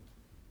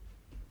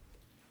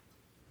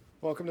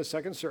Welcome to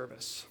second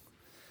service.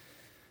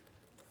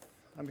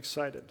 I'm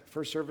excited.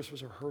 First service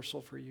was a rehearsal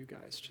for you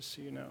guys, just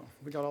so you know.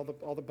 We got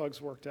all the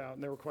bugs worked out,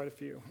 and there were quite a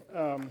few.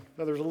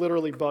 There's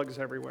literally bugs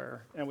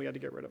everywhere, and we had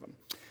to get rid of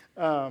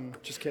them.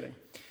 Just kidding.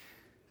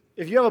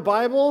 If you have a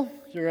Bible,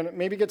 you're going to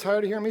maybe get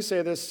tired of hearing me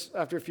say this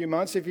after a few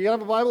months. If you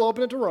have a Bible,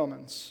 open it to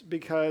Romans,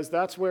 because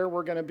that's where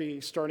we're going to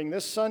be starting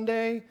this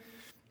Sunday,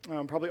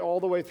 probably all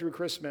the way through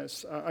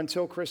Christmas,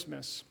 until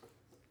Christmas.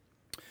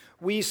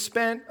 We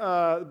spent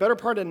the better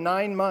part of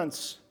 9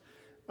 months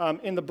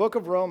in the book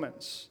of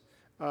Romans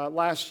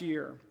last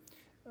year,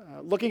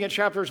 looking at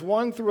chapters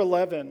 1 through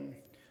 11,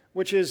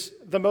 which is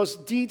the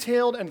most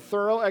detailed and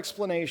thorough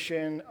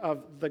explanation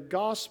of the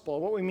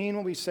gospel, what we mean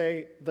when we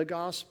say the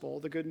gospel,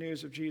 the good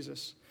news of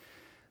Jesus,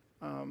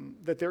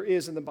 that there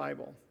is in the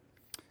Bible.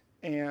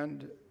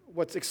 And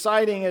what's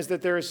exciting is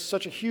that there is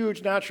such a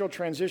huge natural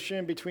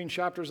transition between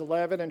chapters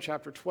 11 and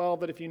chapter 12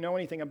 that if you know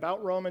anything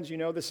about Romans, you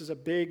know this is a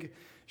big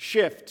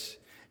shift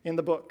in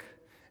the book.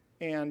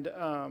 And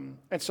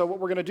so what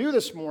we're going to do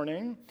this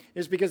morning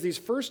is, because these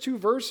first two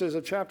verses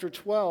of chapter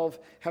 12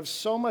 have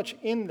so much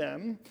in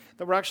them,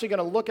 that we're actually going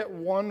to look at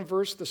one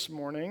verse this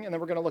morning, and then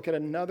we're going to look at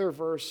another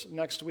verse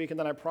next week, and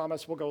then I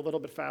promise we'll go a little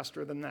bit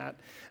faster than that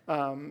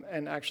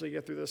and actually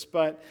get through this.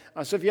 But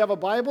so if you have a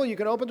Bible, you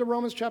can open to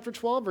Romans chapter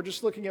 12. We're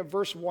just looking at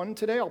verse 1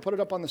 today. I'll put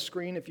it up on the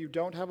screen if you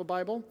don't have a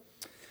Bible.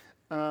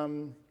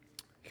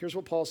 Here's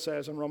what Paul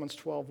says in Romans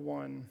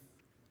 12:1.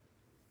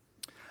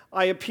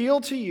 I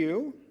appeal to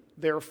you,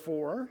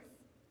 therefore,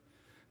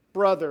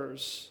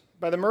 brothers,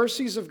 by the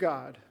mercies of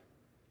God,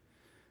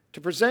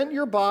 to present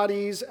your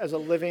bodies as a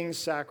living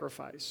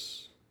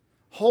sacrifice,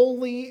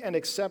 holy and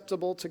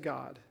acceptable to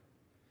God,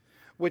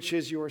 which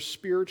is your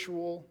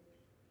spiritual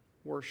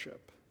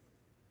worship.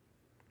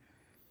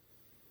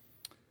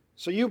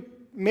 So you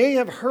may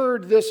have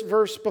heard this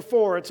verse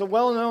before. It's a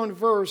well-known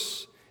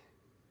verse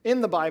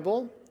in the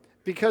Bible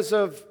because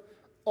of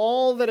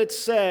all that it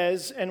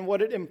says and what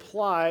it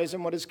implies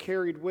and what is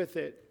carried with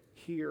it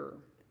here.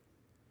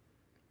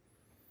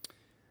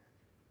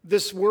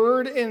 This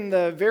word in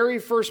the very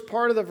first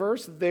part of the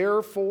verse,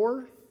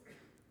 therefore,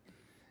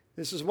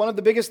 this is one of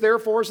the biggest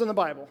therefores in the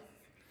Bible.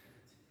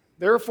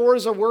 Therefore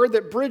is a word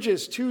that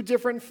bridges two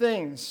different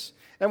things.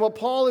 And what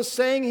Paul is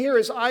saying here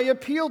is, I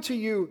appeal to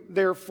you,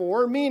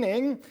 therefore,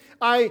 meaning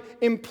I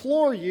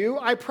implore you,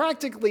 I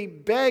practically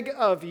beg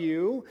of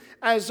you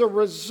as a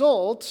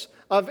result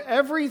of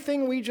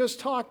everything we just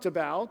talked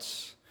about,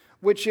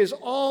 which is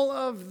all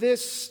of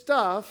this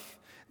stuff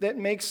that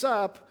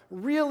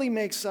really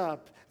makes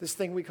up this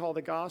thing we call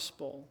the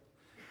gospel.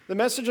 The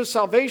message of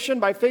salvation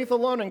by faith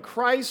alone in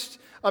Christ,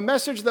 a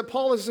message that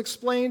Paul has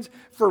explained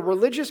for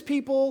religious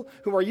people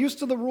who are used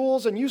to the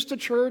rules and used to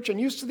church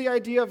and used to the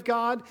idea of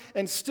God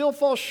and still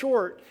fall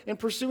short in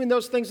pursuing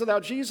those things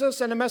without Jesus,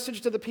 and a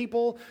message to the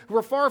people who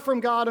are far from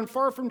God and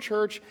far from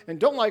church and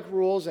don't like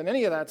rules and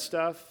any of that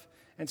stuff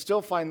and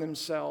still find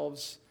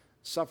themselves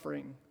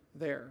suffering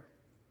there.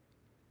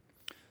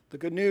 The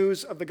good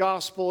news of the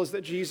gospel is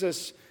that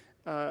Jesus,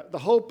 the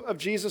hope of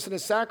Jesus and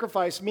his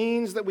sacrifice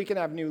means that we can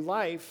have new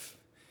life,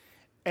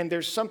 and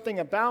there's something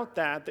about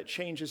that that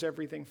changes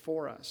everything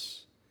for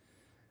us.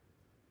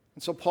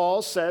 And so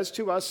Paul says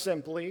to us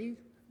simply,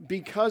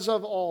 because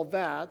of all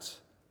that,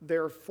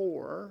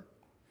 therefore,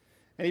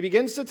 and he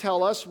begins to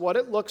tell us what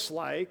it looks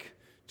like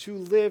to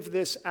live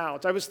this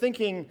out. I was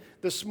thinking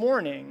this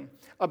morning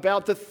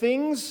about the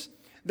things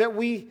that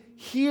we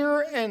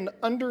hear and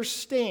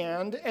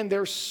understand, and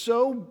they're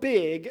so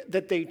big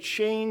that they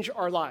change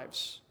our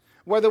lives,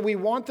 whether we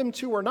want them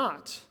to or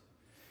not.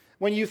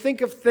 When you think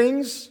of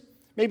things,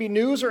 maybe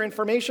news or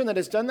information that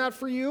has done that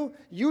for you,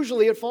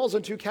 usually it falls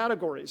in two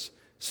categories.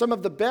 Some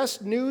of the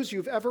best news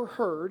you've ever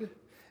heard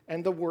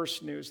and the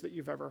worst news that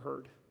you've ever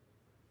heard.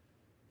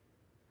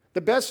 The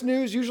best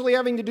news usually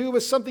having to do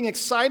with something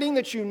exciting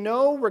that you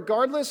know,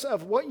 regardless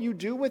of what you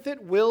do with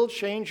it, will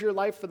change your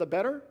life for the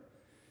better.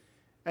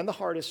 And the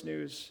hardest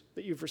news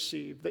that you've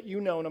received, that you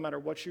know no matter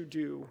what you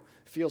do,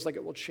 feels like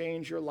it will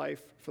change your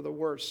life for the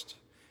worst.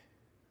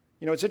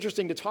 You know, it's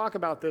interesting to talk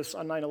about this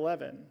on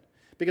 9/11,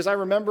 because I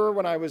remember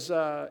when I was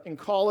in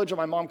college and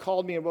my mom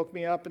called me and woke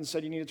me up and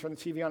said, you need to turn the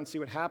TV on and see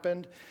what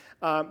happened,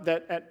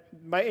 that at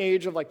my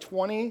age of like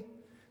 20,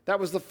 that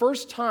was the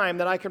first time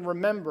that I can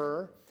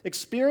remember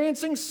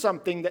experiencing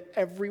something that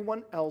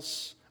everyone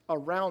else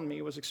around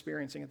me was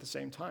experiencing at the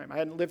same time. I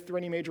hadn't lived through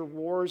any major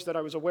wars that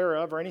I was aware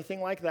of or anything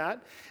like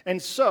that.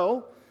 And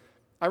so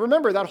I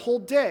remember that whole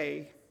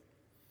day,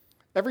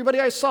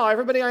 everybody I saw,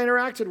 everybody I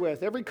interacted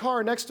with, every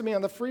car next to me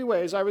on the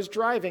freeways I was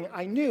driving,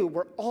 I knew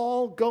we're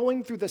all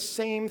going through the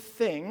same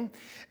thing.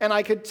 And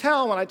I could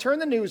tell when I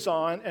turned the news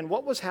on and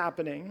what was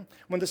happening,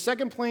 when the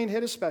second plane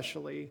hit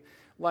especially,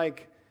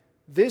 like,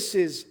 this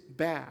is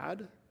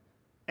bad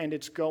and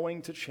it's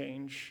going to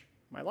change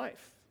my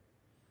life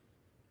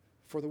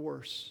for the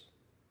worse.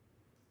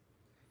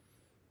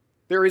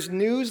 There is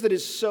news that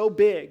is so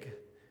big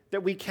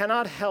that we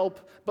cannot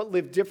help but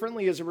live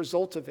differently as a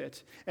result of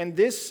it. And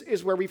this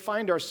is where we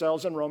find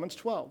ourselves in Romans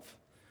 12.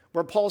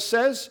 where Paul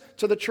says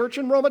to the church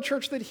in Rome, a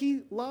church that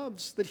he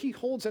loves, that he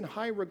holds in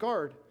high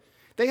regard,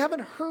 they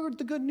haven't heard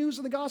the good news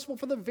of the gospel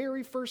for the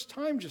very first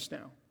time just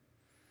now.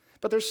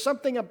 But there's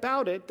something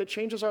about it that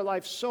changes our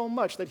life so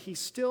much that he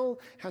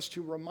still has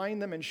to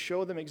remind them and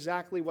show them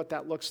exactly what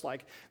that looks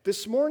like.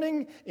 This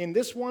morning, in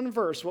this one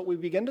verse, what we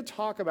begin to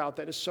talk about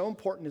that is so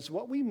important is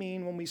what we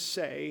mean when we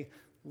say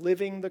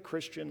living the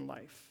Christian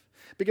life.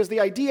 Because the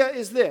idea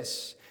is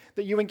this,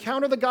 that you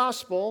encounter the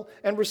gospel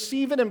and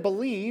receive it and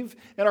believe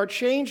and are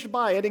changed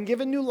by it and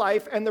given new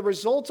life, and the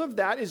result of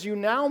that is you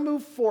now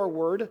move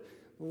forward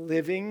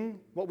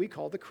living what we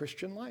call the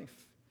Christian life.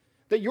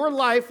 That your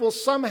life will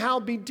somehow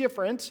be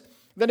different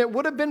than it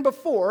would have been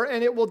before,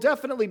 and it will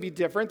definitely be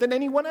different than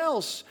anyone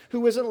else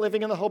who isn't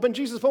living in the hope in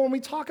Jesus. But when we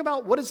talk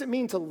about what does it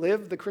mean to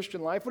live the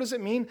Christian life, what does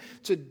it mean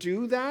to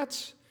do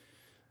that?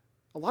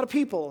 A lot of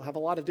people have a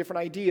lot of different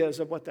ideas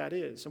of what that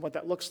is and what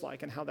that looks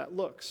like and how that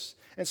looks.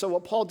 And so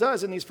what Paul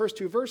does in these first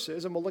two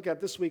verses, and we'll look at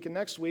this week and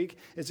next week,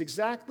 is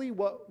exactly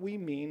what we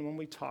mean when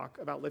we talk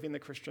about living the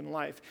Christian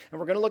life. And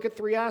we're going to look at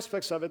three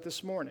aspects of it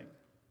this morning.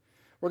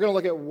 We're going to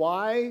look at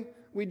why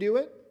we do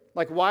it,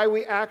 like why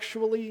we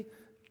actually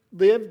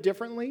live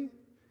differently,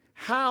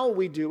 how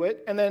we do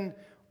it, and then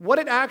what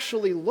it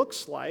actually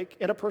looks like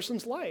in a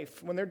person's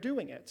life when they're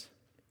doing it.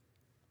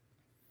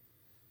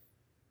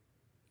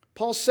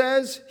 Paul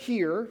says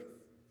here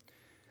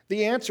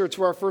the answer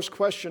to our first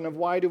question of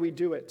why do we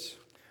do it.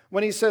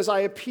 When he says, I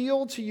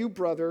appeal to you,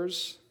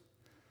 brothers,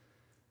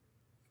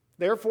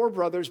 therefore,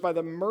 brothers, by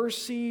the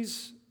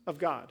mercies of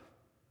God,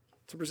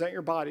 to present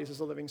your bodies as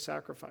a living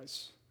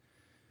sacrifice.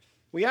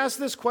 We ask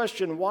this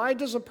question, why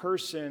does a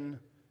person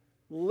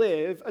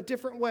live a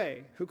different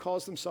way who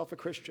calls themselves a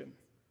Christian?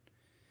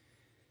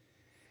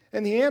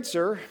 And the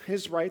answer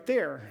is right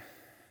there.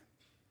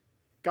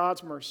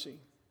 God's mercy.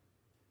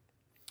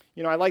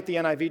 You know, I like the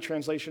NIV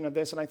translation of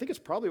this, and I think it's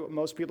probably what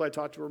most people I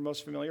talk to are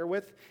most familiar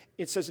with.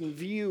 It says, in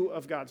view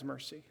of God's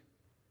mercy.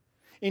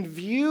 In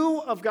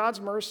view of God's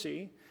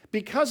mercy,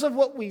 because of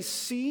what we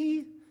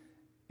see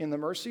in the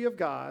mercy of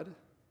God,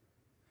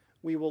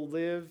 we will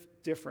live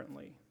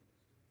differently.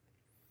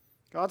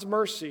 God's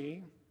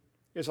mercy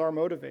is our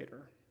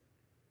motivator.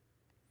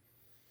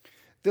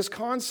 This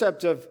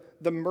concept of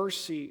the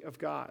mercy of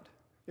God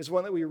is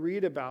one that we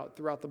read about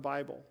throughout the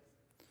Bible.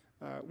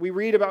 We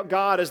read about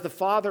God as the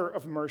Father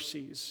of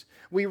mercies.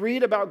 We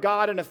read about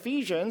God in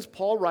Ephesians.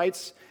 Paul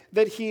writes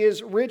that he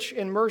is rich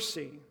in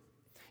mercy.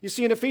 You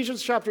see, in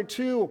Ephesians chapter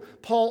 2,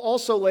 Paul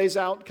also lays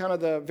out kind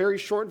of the very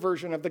short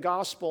version of the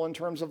gospel in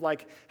terms of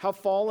like how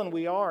fallen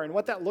we are and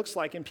what that looks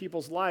like in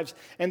people's lives.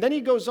 And then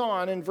he goes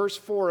on in verse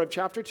 4 of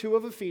chapter 2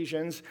 of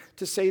Ephesians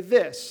to say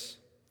this,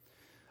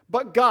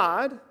 but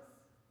God,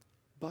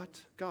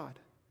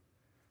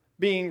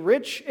 being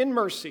rich in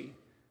mercy,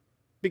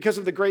 because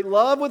of the great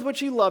love with which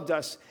he loved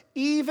us,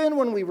 even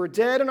when we were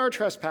dead in our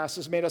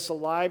trespasses, made us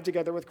alive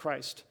together with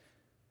Christ.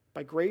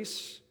 By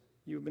grace,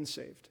 you have been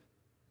saved.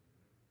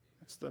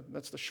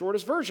 That's the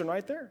shortest version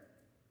right there.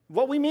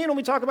 What we mean when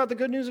we talk about the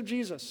good news of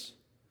Jesus.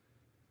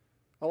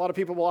 A lot of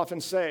people will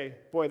often say,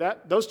 boy,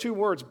 those two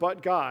words,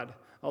 but God,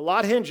 a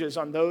lot hinges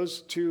on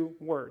those two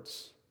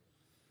words.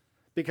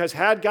 Because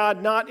had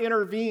God not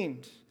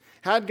intervened,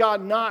 had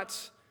God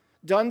not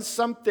done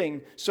something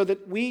so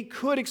that we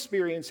could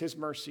experience his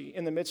mercy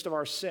in the midst of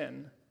our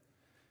sin,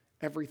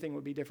 everything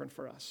would be different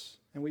for us,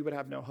 and we would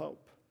have no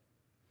hope.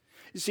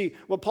 You see,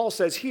 what Paul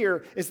says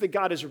here is that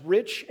God is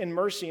rich in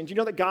mercy. And do you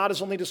know that God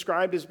is only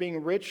described as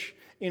being rich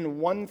in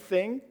one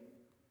thing?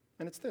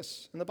 And it's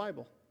this, in the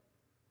Bible.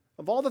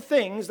 Of all the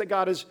things that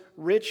God is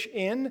rich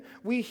in,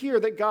 we hear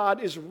that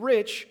God is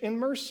rich in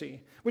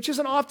mercy, which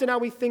isn't often how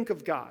we think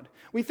of God.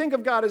 We think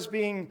of God as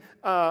being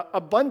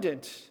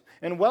abundant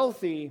and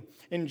wealthy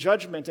in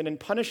judgment and in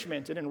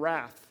punishment and in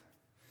wrath.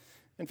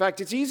 In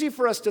fact, it's easy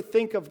for us to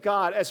think of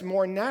God as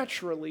more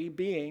naturally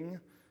being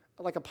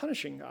like a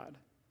punishing God.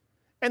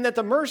 And that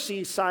the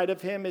mercy side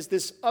of him is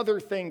this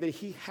other thing that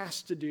he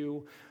has to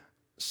do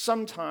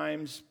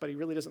sometimes, but he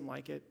really doesn't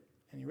like it,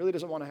 and he really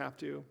doesn't want to have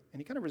to, and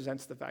he kind of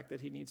resents the fact that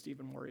he needs to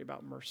even worry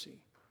about mercy.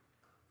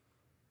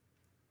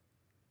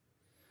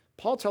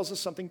 Paul tells us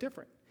something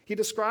different. He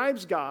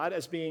describes God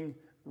as being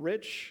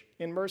rich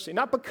in mercy,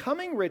 not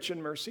becoming rich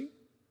in mercy,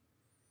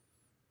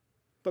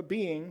 but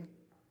being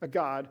a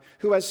God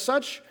who has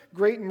such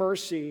great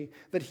mercy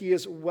that he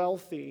is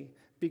wealthy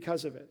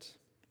because of it.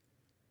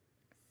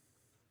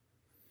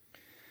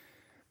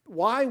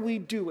 Why we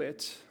do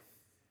it,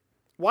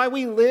 why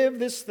we live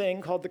this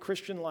thing called the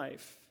Christian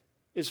life,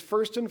 is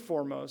first and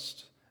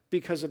foremost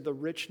because of the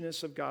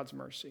richness of God's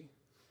mercy.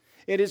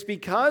 It is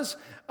because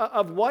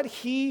of what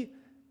he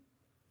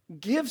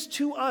gives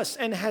to us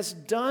and has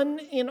done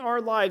in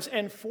our lives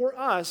and for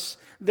us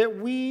that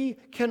we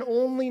can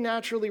only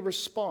naturally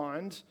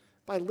respond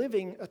by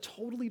living a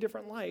totally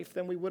different life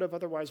than we would have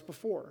otherwise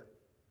before.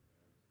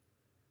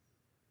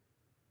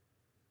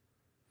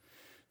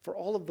 For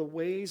all of the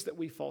ways that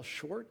we fall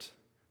short,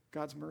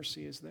 God's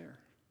mercy is there.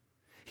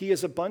 He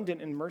is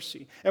abundant in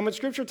mercy. And when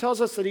Scripture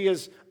tells us that he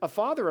is a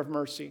father of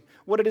mercy,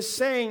 what it is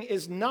saying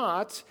is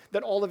not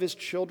that all of his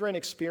children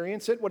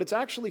experience it. What it's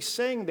actually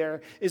saying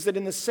there is that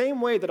in the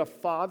same way that a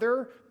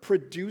father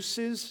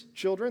produces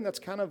children, that's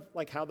kind of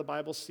like how the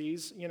Bible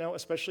sees,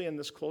 especially in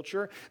this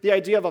culture. The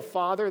idea of a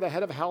father, the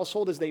head of a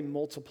household, is they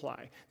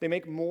multiply. They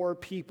make more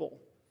people.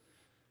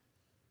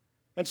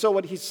 And so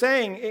what he's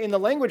saying in the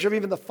language of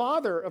even the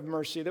Father of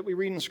mercy that we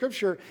read in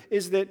Scripture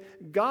is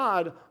that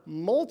God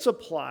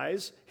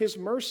multiplies his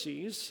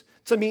mercies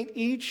to meet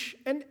each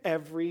and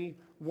every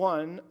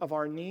one of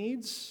our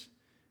needs,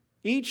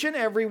 each and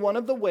every one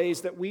of the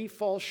ways that we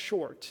fall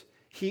short.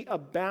 He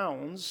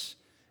abounds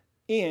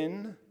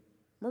in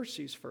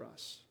mercies for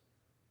us.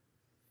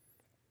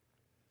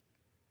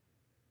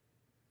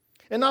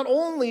 And not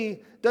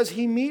only does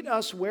he meet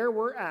us where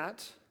we're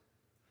at,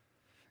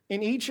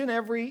 in each and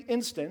every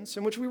instance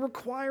in which we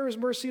require his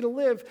mercy to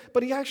live,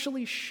 but he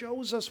actually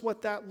shows us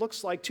what that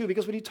looks like too.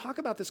 Because when you talk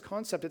about this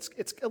concept, it's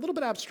a little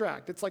bit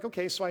abstract. It's like,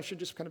 okay, so I should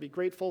just kind of be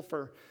grateful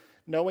for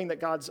knowing that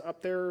God's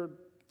up there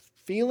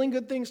feeling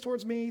good things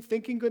towards me,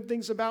 thinking good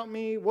things about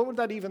me. What would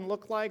that even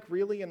look like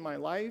really in my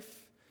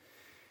life?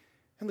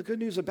 And the good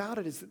news about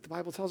it is that the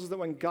Bible tells us that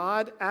when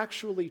God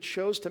actually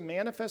chose to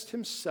manifest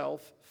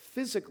himself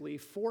physically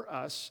for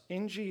us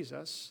in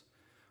Jesus,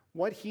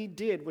 what he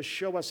did was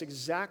show us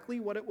exactly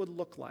what it would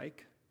look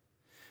like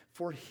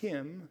for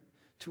him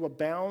to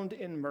abound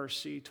in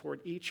mercy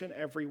toward each and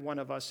every one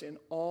of us in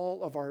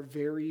all of our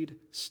varied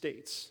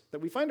states that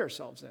we find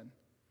ourselves in.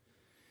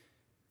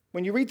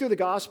 When you read through the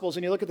Gospels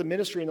and you look at the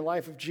ministry and the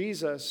life of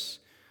Jesus,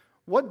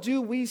 what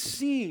do we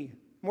see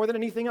more than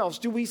anything else?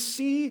 Do we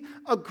see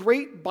a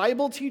great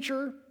Bible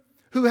teacher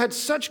who had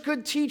such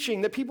good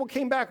teaching that people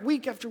came back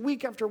week after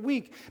week after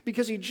week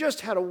because he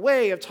just had a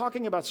way of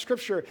talking about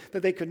Scripture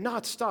that they could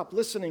not stop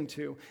listening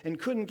to and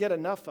couldn't get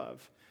enough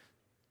of?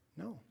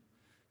 No.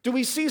 Do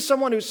we see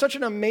someone who's such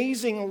an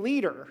amazing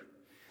leader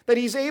that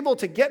he's able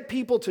to get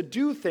people to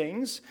do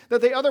things that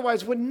they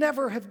otherwise would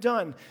never have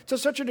done to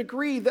such a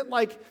degree that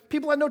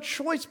people had no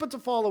choice but to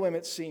follow him,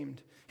 it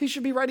seemed? He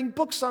should be writing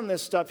books on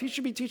this stuff. He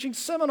should be teaching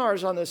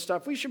seminars on this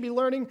stuff. We should be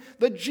learning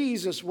the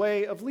Jesus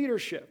way of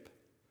leadership.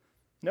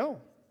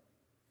 No.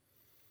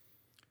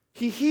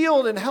 He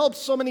healed and helped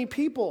so many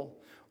people.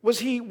 Was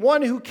he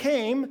one who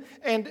came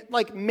and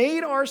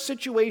made our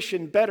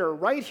situation better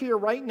right here,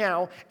 right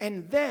now,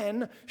 and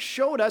then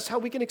showed us how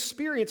we can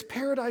experience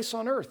paradise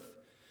on earth?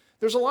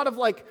 There's a lot of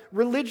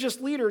religious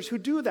leaders who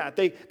do that.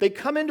 They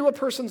come into a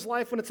person's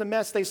life when it's a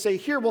mess. They say,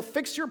 here, we'll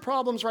fix your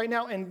problems right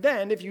now, and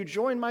then if you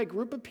join my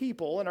group of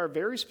people in our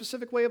very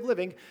specific way of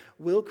living,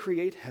 we'll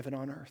create heaven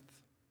on earth.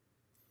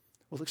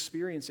 We'll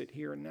experience it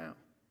here and now.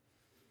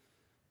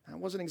 That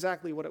wasn't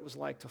exactly what it was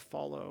like to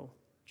follow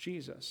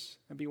Jesus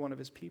and be one of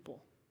his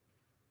people.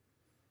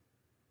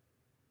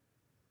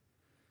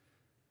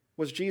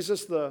 Was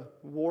Jesus the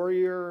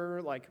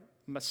warrior,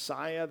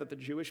 Messiah that the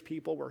Jewish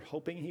people were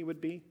hoping he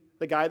would be?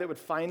 The guy that would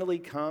finally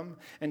come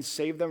and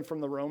save them from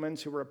the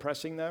Romans who were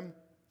oppressing them?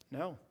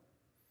 No.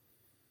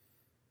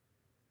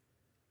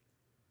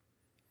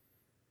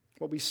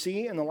 What we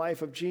see in the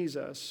life of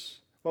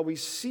Jesus, what we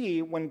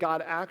see when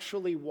God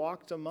actually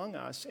walked among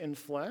us in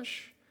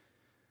flesh,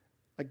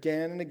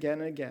 again and again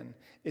and again,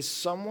 is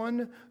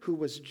someone who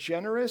was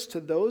generous to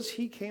those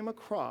he came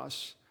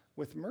across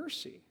with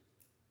mercy.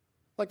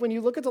 When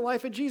you look at the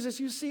life of Jesus,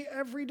 you see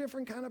every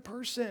different kind of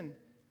person,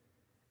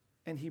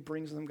 and he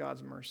brings them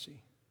God's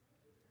mercy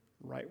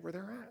right where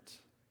they're at,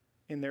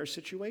 in their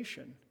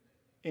situation,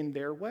 in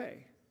their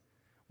way,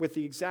 with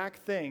the exact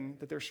thing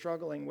that they're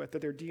struggling with,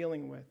 that they're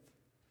dealing with.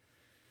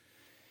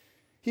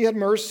 He had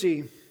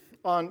mercy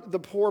on the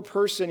poor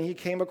person he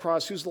came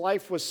across whose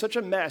life was such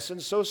a mess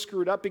and so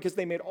screwed up because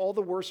they made all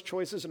the worst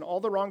choices and all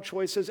the wrong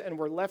choices and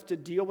were left to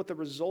deal with the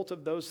result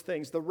of those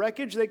things. The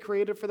wreckage they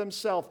created for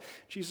themselves,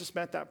 Jesus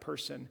met that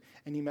person,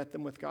 and he met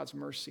them with God's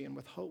mercy and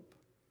with hope.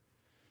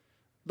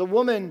 The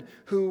woman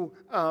who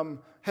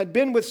had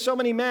been with so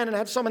many men and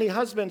had so many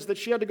husbands that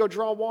she had to go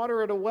draw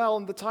water at a well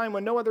in the time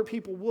when no other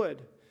people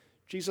would.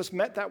 Jesus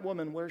met that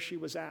woman where she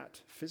was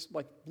at,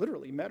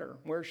 literally met her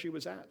where she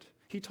was at.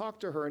 He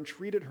talked to her and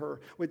treated her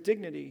with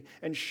dignity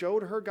and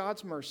showed her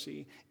God's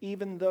mercy,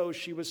 even though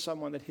she was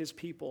someone that his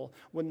people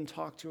wouldn't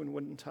talk to and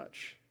wouldn't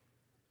touch.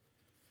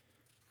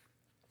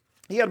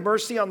 He had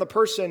mercy on the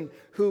person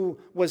who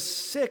was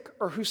sick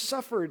or who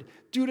suffered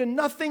due to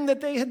nothing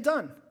that they had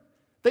done.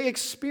 They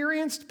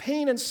experienced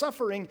pain and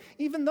suffering,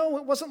 even though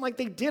it wasn't like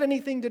they did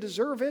anything to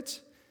deserve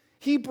it.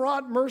 He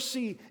brought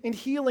mercy and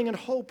healing and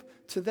hope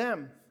to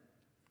them.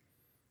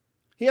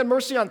 He had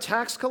mercy on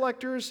tax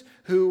collectors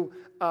who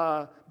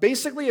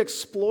basically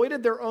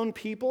exploited their own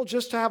people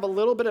just to have a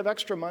little bit of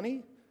extra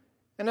money,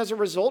 and as a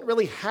result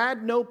really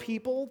had no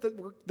people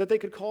that they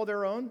could call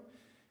their own.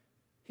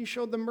 He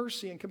showed them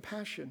mercy and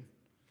compassion,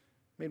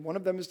 made one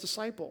of them his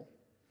disciple.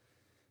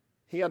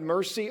 He had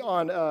mercy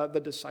on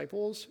the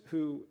disciples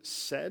who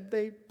said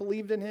they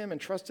believed in him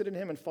and trusted in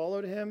him and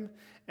followed him,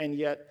 and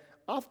yet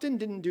often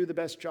didn't do the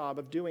best job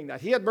of doing that.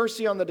 He had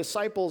mercy on the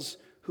disciples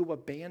who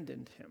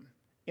abandoned him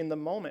in the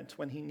moment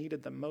when he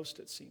needed them most,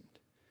 it seemed.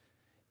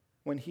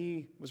 When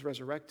he was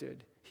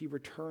resurrected, he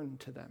returned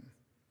to them,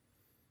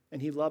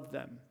 and he loved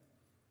them.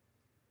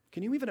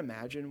 Can you even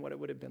imagine what it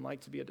would have been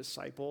like to be a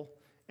disciple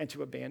and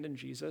to abandon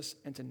Jesus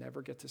and to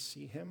never get to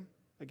see him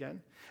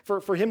again?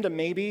 For him to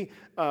maybe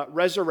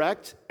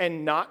resurrect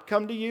and not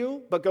come to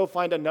you, but go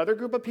find another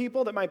group of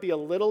people that might be a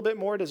little bit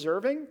more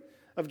deserving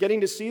of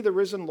getting to see the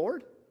risen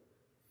Lord?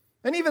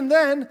 And even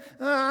then,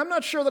 I'm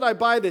not sure that I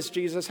buy this,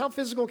 Jesus. How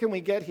physical can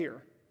we get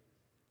here?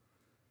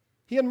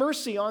 He had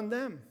mercy on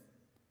them.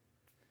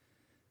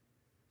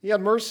 He had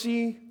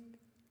mercy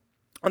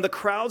on the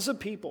crowds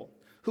of people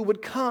who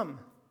would come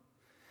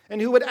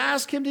and who would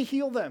ask him to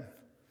heal them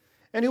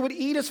and who would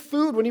eat his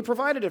food when he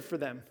provided it for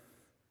them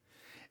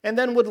and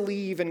then would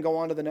leave and go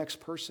on to the next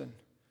person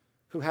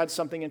who had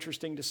something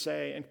interesting to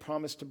say and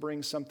promised to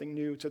bring something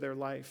new to their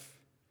life.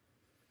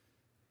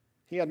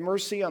 He had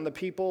mercy on the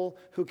people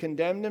who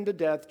condemned him to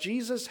death.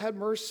 Jesus had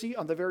mercy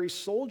on the very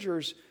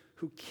soldiers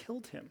who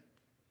killed him.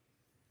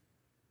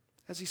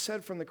 As he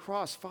said from the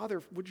cross,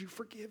 Father, would you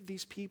forgive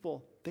these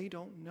people? They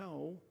don't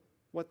know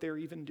what they're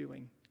even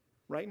doing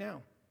right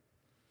now.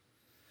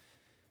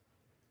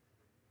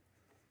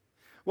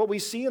 What we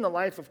see in the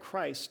life of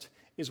Christ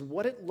is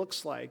what it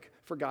looks like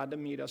for God to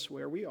meet us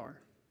where we are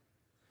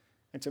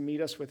and to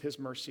meet us with his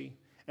mercy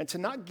and to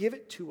not give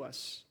it to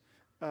us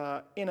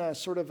in a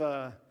sort of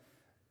a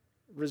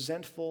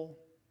resentful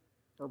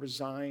or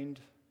resigned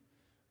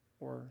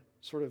or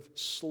sort of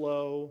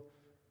slow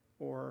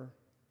or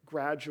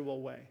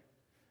gradual way,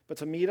 but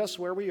to meet us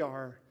where we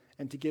are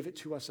and to give it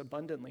to us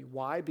abundantly.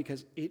 Why?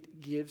 Because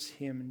it gives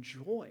him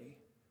joy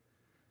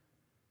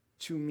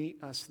to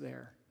meet us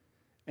there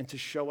and to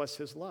show us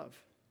his love.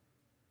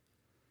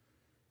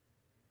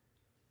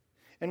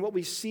 And what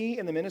we see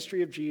in the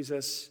ministry of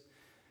Jesus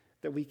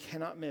that we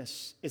cannot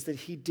miss is that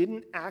he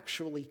didn't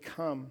actually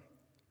come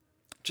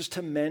just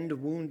to mend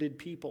wounded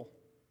people.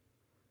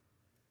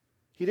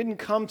 He didn't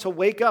come to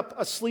wake up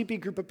a sleepy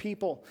group of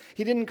people.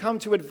 He didn't come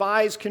to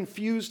advise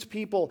confused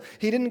people.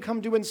 He didn't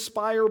come to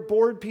inspire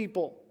bored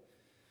people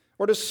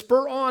or to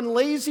spur on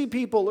lazy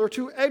people or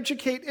to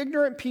educate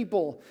ignorant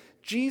people.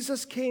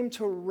 Jesus came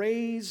to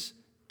raise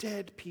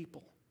dead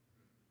people.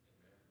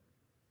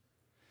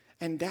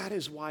 And that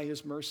is why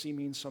his mercy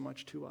means so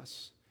much to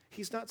us.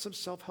 He's not some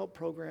self-help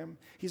program.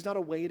 He's not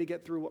a way to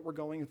get through what we're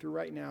going through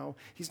right now.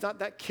 He's not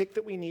that kick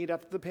that we need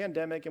after the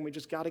pandemic and we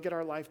just got to get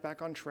our life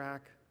back on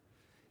track.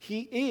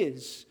 He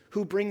is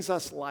who brings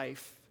us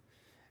life.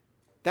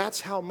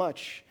 That's how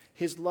much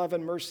his love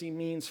and mercy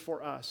means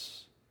for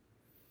us.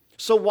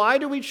 So why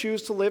do we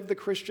choose to live the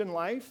Christian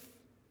life?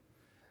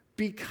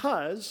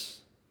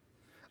 Because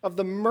of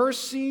the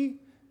mercy,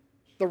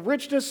 the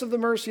richness of the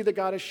mercy that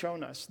God has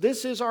shown us.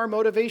 This is our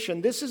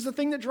motivation. This is the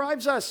thing that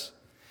drives us.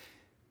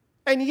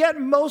 And yet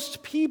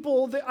most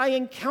people that I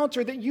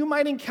encounter, that you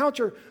might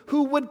encounter,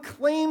 who would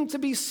claim to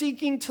be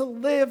seeking to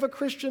live a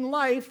Christian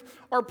life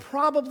are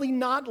probably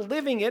not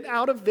living it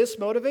out of this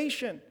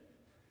motivation.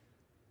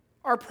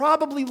 Are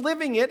probably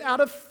living it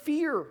out of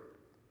fear.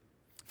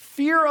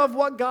 Fear of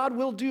what God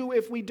will do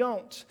if we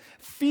don't.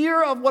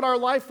 Fear of what our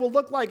life will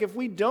look like if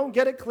we don't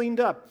get it cleaned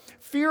up.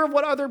 Fear of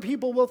what other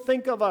people will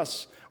think of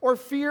us. Or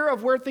fear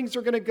of where things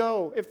are going to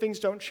go if things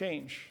don't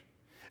change.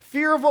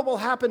 Fear of what will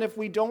happen if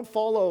we don't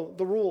follow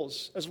the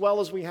rules as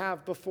well as we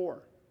have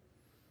before.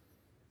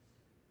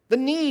 The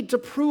need to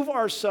prove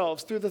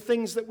ourselves through the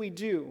things that we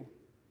do.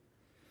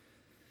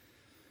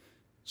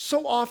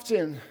 So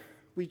often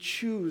we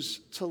choose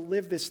to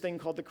live this thing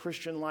called the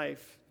Christian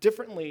life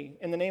differently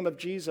in the name of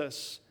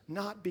Jesus,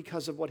 not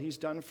because of what he's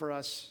done for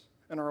us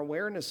and our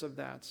awareness of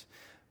that,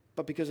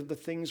 but because of the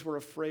things we're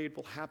afraid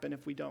will happen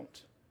if we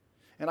don't.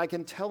 And I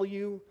can tell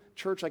you,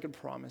 church, I can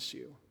promise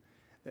you,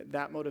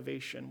 that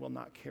motivation will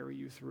not carry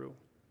you through.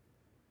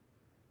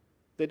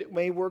 That it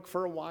may work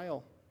for a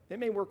while. It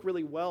may work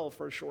really well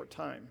for a short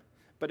time,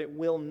 but it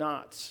will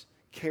not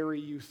carry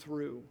you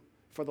through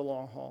for the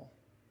long haul.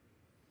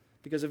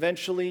 Because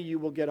eventually you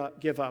will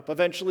give up.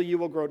 Eventually you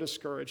will grow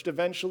discouraged.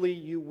 Eventually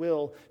you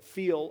will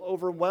feel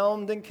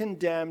overwhelmed and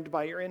condemned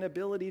by your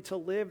inability to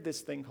live this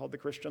thing called the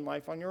Christian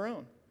life on your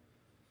own.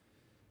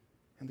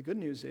 And the good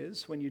news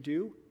is, when you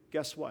do,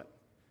 guess what?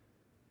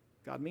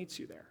 God meets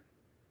you there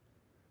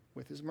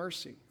with his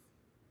mercy,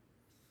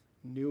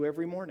 new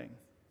every morning,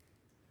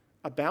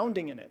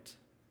 abounding in it.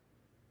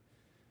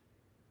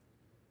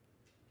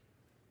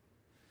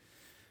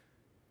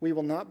 We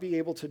will not be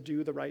able to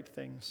do the right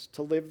things,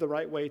 to live the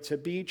right way, to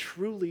be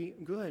truly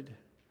good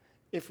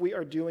if we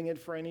are doing it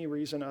for any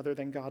reason other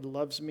than God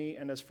loves me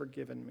and has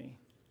forgiven me.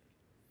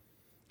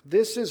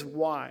 This is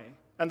why,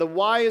 and the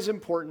why is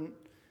important,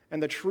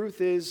 and the truth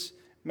is,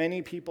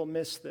 many people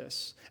miss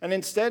this and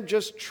instead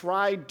just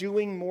try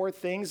doing more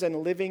things and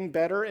living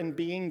better and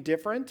being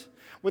different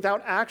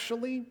without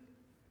actually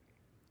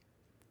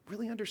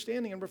really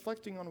understanding and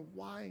reflecting on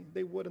why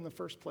they would in the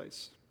first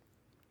place.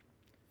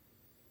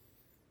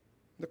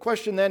 The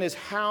question then is,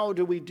 how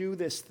do we do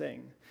this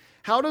thing?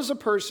 How does a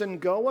person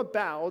go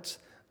about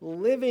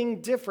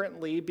living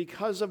differently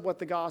because of what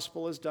the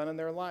gospel has done in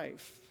their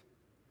life?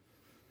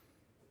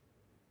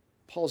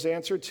 Paul's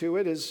answer to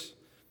it is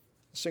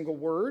a single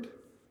word,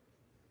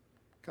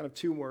 kind of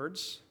two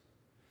words.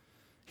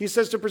 He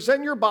says to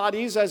present your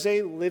bodies as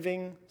a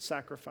living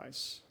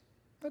sacrifice.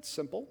 That's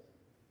simple,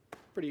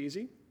 pretty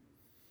easy.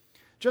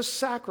 Just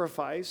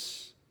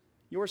sacrifice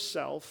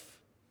yourself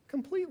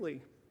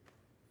completely.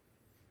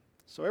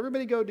 So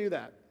everybody go do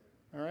that,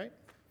 all right?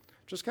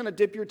 Just kind of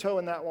dip your toe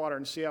in that water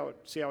and see how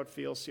it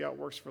feels, see how it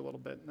works for a little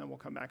bit, and then we'll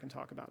come back and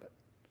talk about it.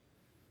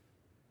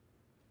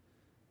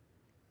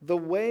 The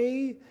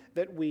way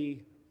that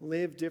we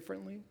live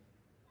differently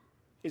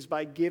is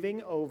by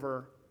giving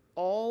over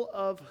all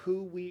of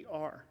who we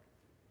are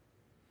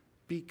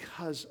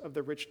because of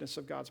the richness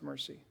of God's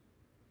mercy.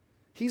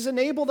 He's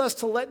enabled us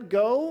to let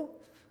go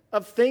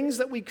of things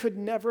that we could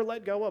never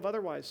let go of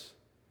otherwise.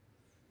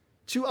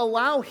 To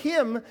allow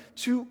Him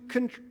to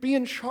be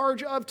in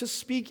charge of, to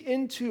speak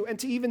into, and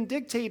to even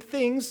dictate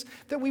things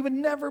that we would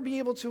never be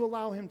able to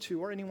allow Him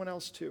to or anyone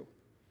else to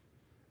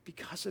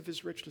because of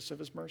His richness of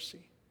His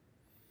mercy.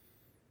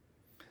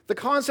 The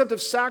concept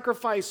of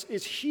sacrifice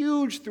is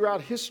huge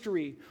throughout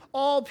history.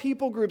 All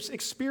people groups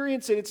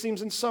experience it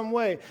seems, in some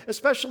way,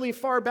 especially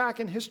far back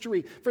in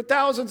history. For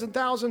thousands and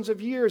thousands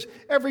of years,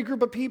 every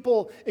group of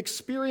people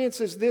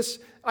experiences this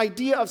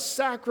idea of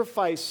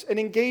sacrifice and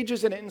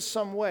engages in it in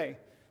some way.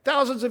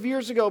 Thousands of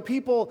years ago,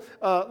 people,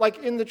 like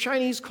in the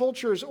Chinese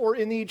cultures or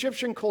in the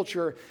Egyptian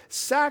culture,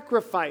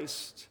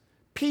 sacrificed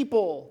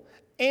people,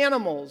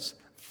 animals,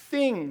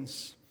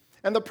 things.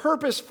 And the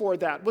purpose for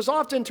that was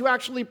often to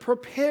actually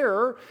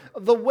prepare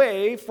the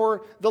way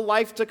for the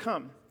life to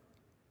come.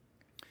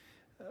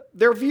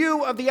 Their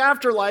view of the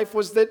afterlife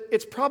was that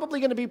it's probably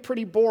going to be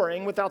pretty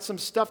boring without some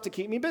stuff to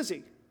keep me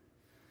busy.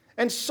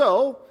 And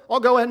so I'll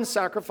go ahead and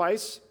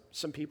sacrifice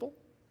some people,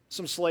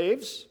 some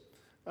slaves.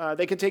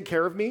 They can take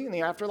care of me in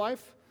the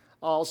afterlife.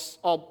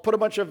 I'll put a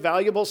bunch of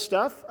valuable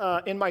stuff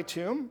in my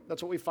tomb.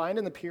 That's what we find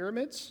in the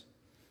pyramids.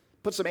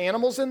 Put some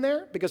animals in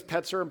there because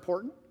pets are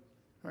important,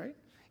 right?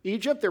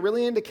 Egypt, they're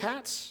really into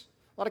cats.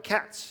 A lot of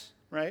cats,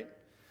 right?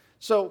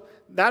 So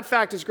that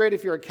fact is great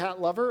if you're a cat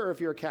lover or if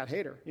you're a cat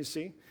hater, you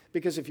see?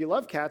 Because if you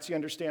love cats, you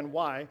understand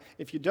why.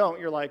 If you don't,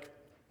 you're like,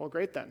 well,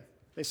 great then.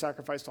 They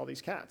sacrificed all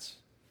these cats.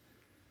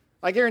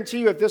 I guarantee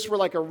you if this were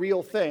like a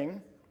real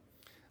thing,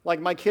 like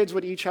my kids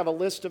would each have a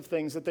list of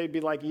things that they'd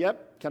be like,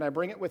 yep, can I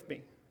bring it with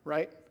me,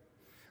 right?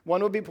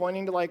 One would be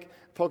pointing to like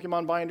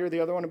Pokemon binder, the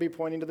other one would be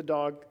pointing to the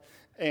dog,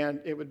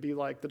 and it would be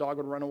like the dog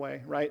would run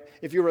away, right?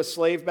 If you were a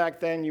slave back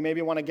then, you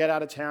maybe want to get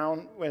out of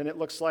town when it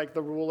looks like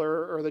the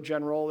ruler or the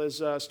general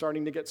is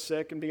starting to get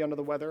sick and be under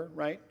the weather,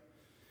 right?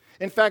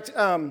 In fact,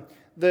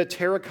 the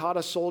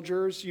terracotta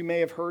soldiers, you may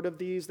have heard of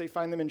these. They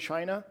find them in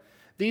China.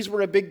 These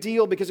were a big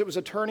deal because it was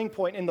a turning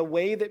point in the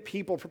way that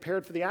people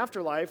prepared for the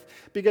afterlife,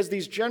 because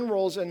these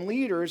generals and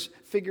leaders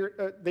they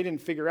didn't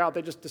figure out,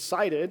 they just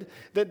decided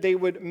that they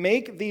would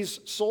make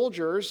these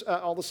soldiers,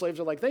 all the slaves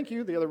are like, thank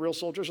you. The other real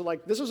soldiers are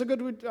like, this is a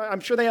good,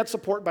 I'm sure they had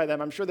support by them.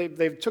 I'm sure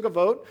they took a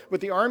vote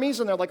with the armies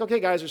and they're like, okay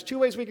guys, there's two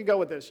ways we could go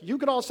with this. You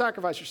could all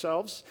sacrifice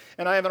yourselves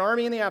and I have an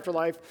army in the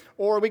afterlife,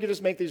 or we could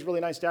just make these really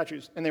nice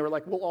statues. And they were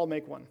like, we'll all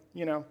make one,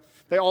 you know.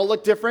 They all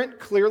look different.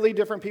 Clearly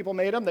different people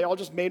made them. They all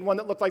just made one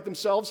that looked like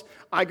themselves.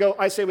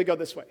 I say we go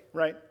this way,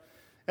 right?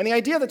 And the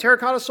idea of the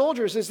terracotta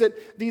soldiers is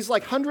that these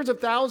like hundreds of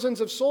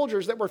thousands of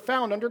soldiers that were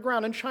found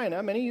underground in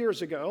China many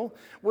years ago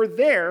were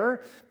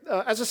there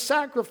as a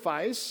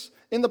sacrifice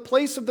in the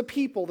place of the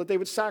people that they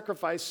would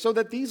sacrifice, so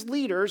that these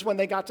leaders, when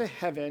they got to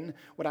heaven,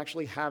 would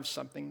actually have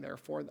something there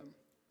for them.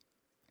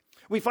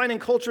 We find in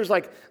cultures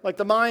like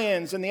the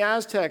Mayans and the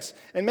Aztecs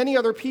and many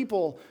other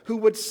people who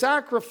would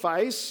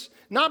sacrifice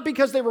not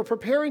because they were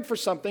preparing for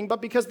something,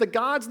 but because the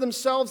gods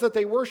themselves that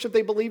they worshiped,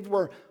 they believed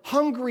were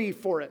hungry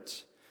for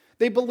it.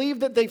 They believed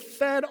that they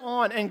fed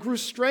on and grew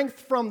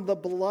strength from the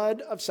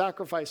blood of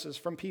sacrifices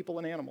from people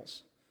and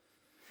animals.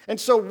 And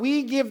so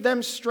we give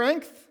them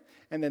strength,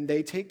 and then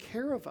they take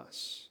care of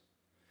us.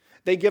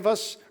 They give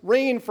us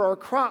rain for our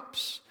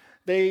crops.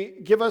 They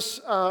give us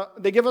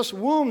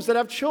wombs that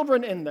have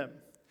children in them.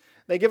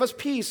 They give us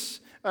peace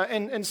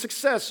and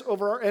success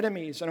over our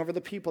enemies and over the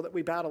people that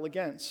we battle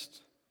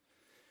against.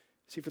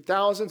 See, for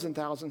thousands and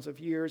thousands of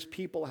years,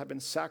 people have been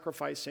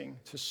sacrificing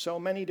to so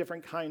many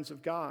different kinds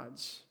of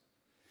gods.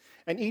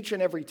 And each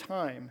and every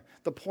time,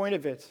 the point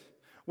of it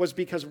was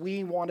because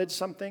we wanted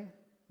something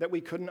that we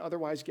couldn't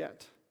otherwise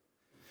get,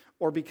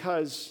 or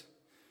because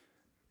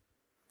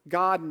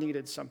God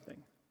needed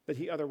something that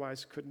he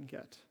otherwise couldn't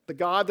get. The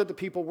God that the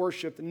people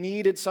worshiped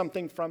needed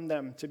something from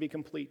them to be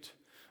complete,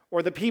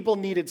 or the people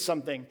needed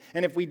something,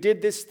 and if we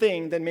did this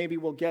thing, then maybe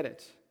we'll get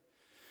it.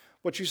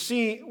 What you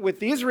see with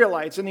the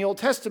Israelites in the Old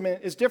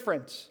Testament is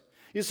different.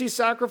 You see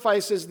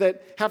sacrifices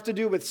that have to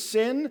do with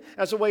sin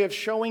as a way of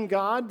showing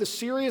God the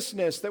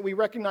seriousness that we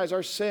recognize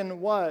our sin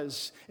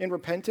was in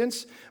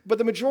repentance. But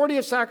the majority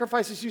of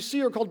sacrifices you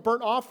see are called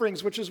burnt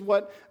offerings, which is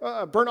what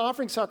burnt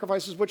offering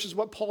sacrifices, which is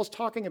what Paul's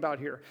talking about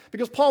here.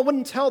 Because Paul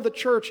wouldn't tell the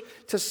church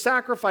to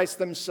sacrifice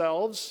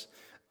themselves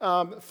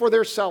for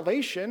their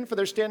salvation, for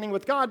their standing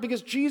with God,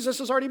 because Jesus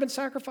has already been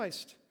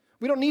sacrificed.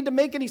 We don't need to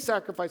make any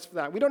sacrifice for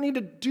that. We don't need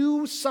to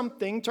do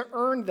something to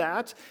earn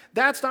that.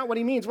 That's not what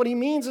he means. What he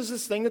means is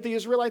this thing that the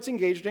Israelites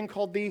engaged in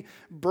called the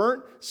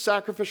burnt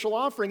sacrificial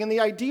offering. And the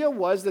idea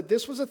was that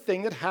this was a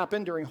thing that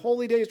happened during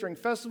holy days, during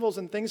festivals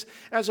and things,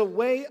 as a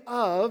way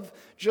of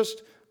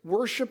just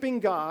worshiping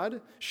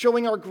God,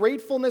 showing our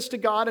gratefulness to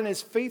God and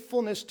his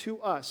faithfulness to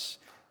us.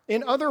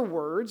 In other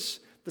words,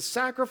 the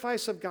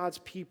sacrifice of God's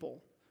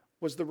people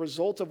was the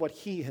result of what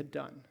he had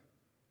done.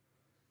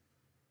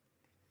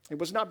 It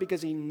was not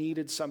because he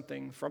needed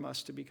something from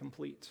us to be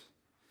complete.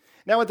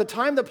 Now, at the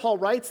time that Paul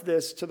writes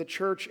this to the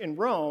church in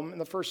Rome in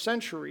the first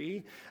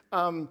century,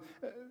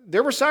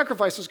 there were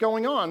sacrifices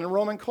going on in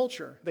Roman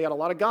culture. They had a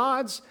lot of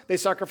gods. They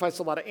sacrificed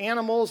a lot of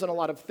animals and a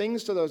lot of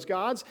things to those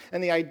gods.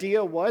 And the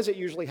idea was, it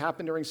usually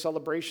happened during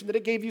celebration, that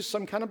it gave you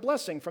some kind of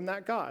blessing from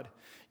that god.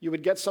 You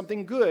would get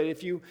something good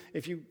if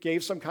you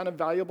gave some kind of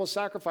valuable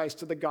sacrifice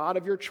to the god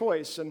of your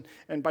choice.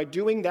 And by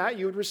doing that,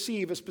 you would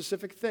receive a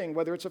specific thing,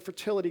 whether it's a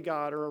fertility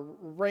god or a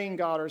rain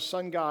god or a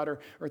sun god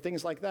or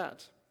things like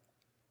that.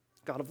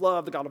 God of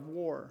love, the God of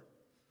war.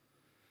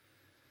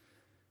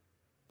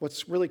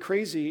 What's really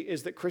crazy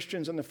is that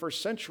Christians in the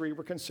first century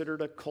were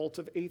considered a cult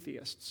of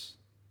atheists.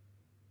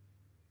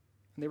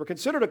 And they were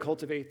considered a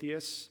cult of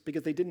atheists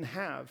because they didn't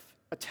have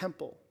a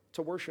temple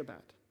to worship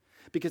at,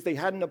 because they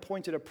hadn't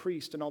appointed a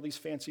priest in all these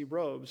fancy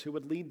robes who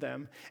would lead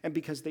them, and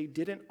because they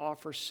didn't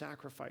offer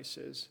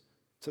sacrifices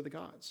to the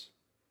gods.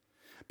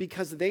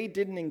 Because they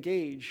didn't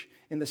engage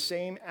in the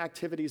same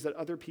activities that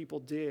other people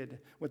did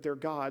with their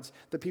gods,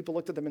 the people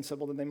looked at them and said,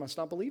 well, then they must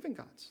not believe in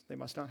gods. They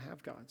must not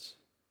have gods.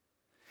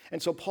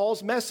 And so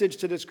Paul's message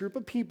to this group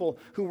of people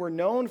who were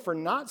known for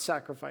not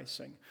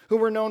sacrificing, who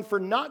were known for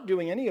not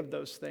doing any of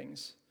those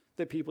things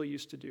that people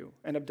used to do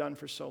and have done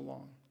for so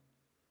long,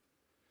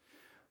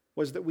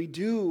 was that we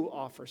do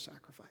offer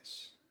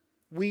sacrifice.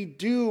 We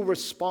do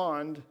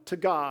respond to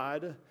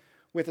God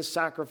with a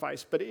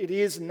sacrifice, but it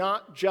is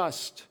not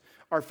just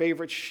our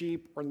favorite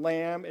sheep or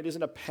lamb. It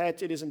isn't a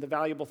pet. It isn't the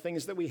valuable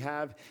things that we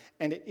have.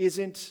 And it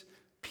isn't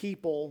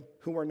people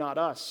who are not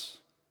us.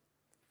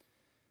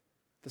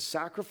 The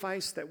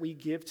sacrifice that we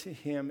give to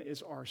him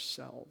is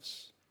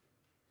ourselves.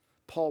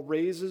 Paul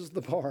raises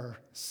the bar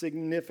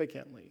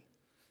significantly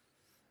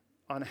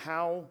on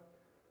how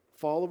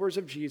followers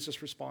of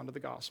Jesus respond to the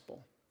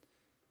gospel.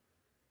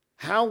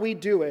 How we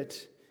do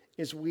it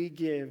is we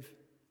give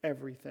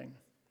everything.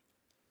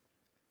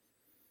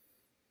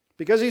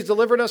 Because he's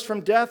delivered us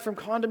from death, from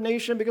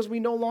condemnation, because we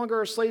no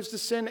longer are slaves to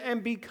sin,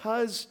 and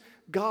because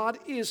God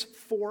is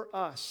for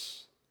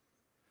us.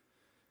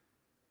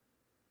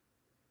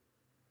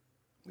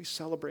 We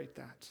celebrate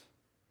that.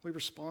 We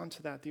respond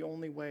to that the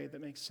only way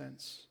that makes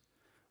sense,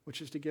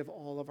 which is to give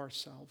all of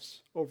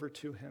ourselves over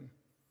to him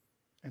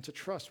and to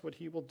trust what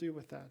he will do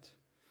with that.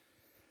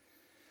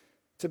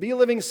 To be a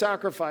living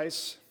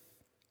sacrifice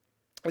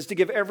is to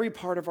give every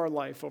part of our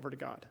life over to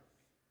God.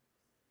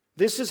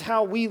 This is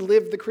how we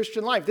live the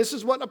Christian life. This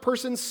is what a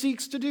person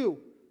seeks to do,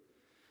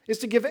 is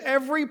to give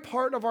every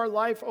part of our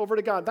life over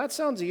to God. That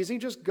sounds easy.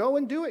 Just go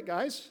and do it,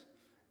 guys.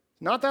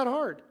 Not that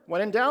hard. When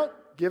in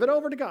doubt, give it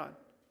over to God.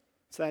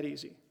 It's that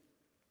easy.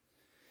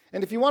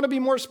 And if you want to be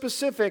more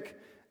specific,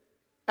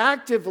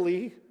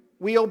 actively,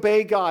 we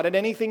obey God in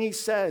anything he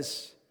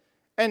says.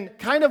 And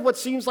kind of what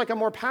seems like a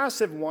more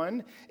passive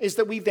one is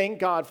that we thank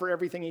God for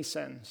everything he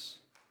sends.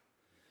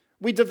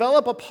 We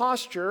develop a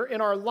posture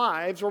in our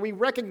lives where we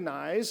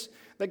recognize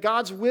that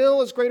God's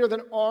will is greater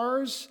than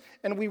ours,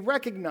 and we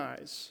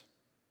recognize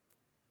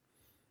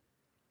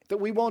that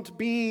we won't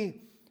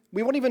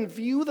even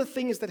view the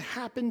things that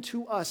happen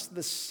to us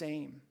the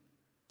same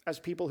as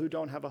people who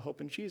don't have a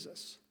hope in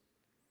Jesus.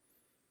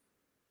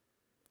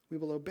 We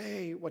will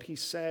obey what he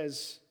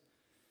says,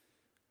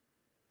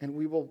 and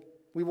we will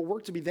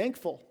work to be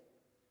thankful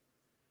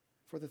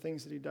for the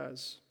things that he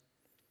does.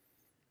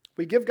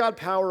 We give God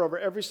power over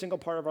every single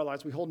part of our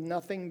lives. We hold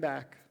nothing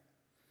back.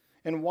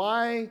 And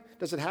why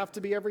does it have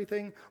to be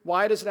everything?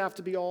 Why does it have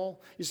to be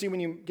all? You see, when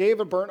you gave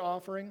a burnt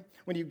offering,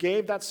 when you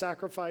gave that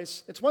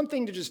sacrifice, it's one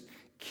thing to just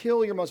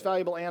kill your most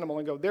valuable animal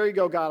and go, there you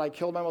go, God, I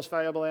killed my most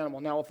valuable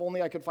animal. Now, if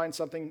only I could find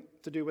something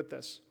to do with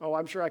this. Oh,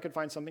 I'm sure I could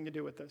find something to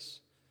do with this.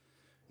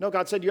 No,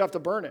 God said you have to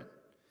burn it.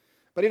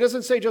 But he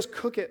doesn't say just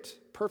cook it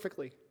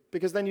perfectly,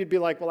 because then you'd be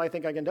like, well, I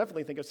think I can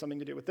definitely think of something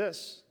to do with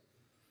this.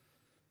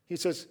 He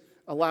says,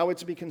 allow it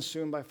to be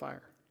consumed by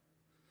fire.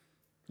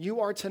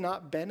 You are to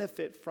not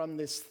benefit from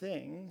this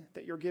thing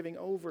that you're giving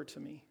over to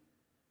me.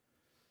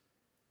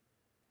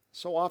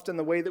 So often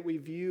the way that we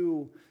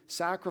view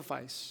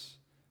sacrifice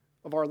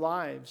of our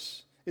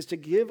lives is to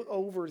give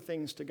over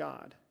things to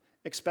God,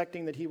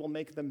 expecting that he will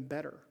make them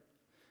better.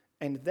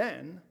 And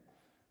then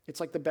it's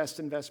like the best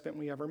investment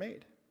we ever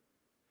made.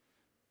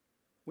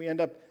 We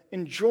end up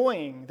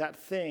enjoying that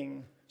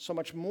thing so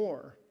much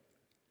more,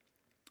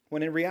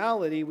 when in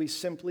reality, we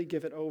simply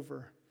give it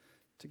over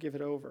to give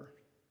it over.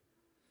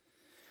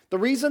 The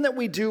reason that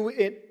we do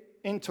it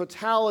in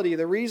totality,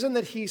 the reason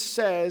that he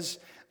says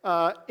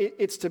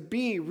it's to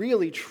be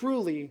really,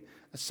 truly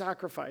a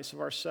sacrifice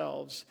of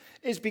ourselves,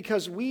 is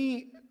because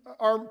we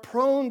are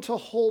prone to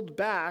hold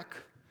back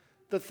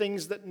the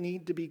things that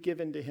need to be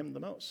given to him the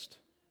most.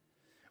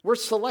 We're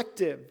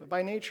selective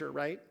by nature,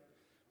 right?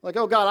 Like,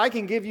 oh God, I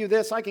can give you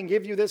this, I can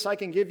give you this, I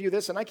can give you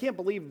this, and I can't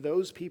believe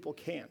those people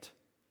can't.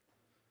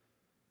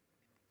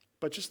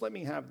 But just let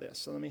me have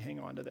this, and let me hang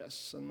on to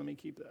this, and let me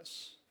keep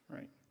this,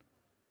 right?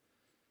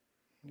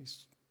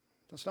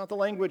 That's not the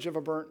language of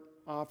a burnt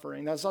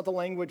offering. That's not the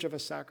language of a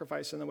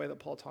sacrifice in the way that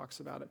Paul talks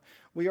about it.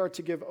 We are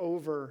to give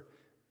over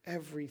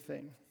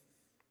everything.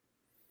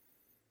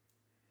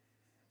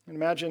 And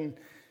imagine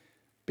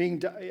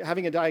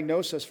having a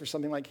diagnosis for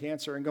something like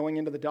cancer and going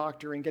into the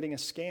doctor and getting a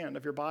scan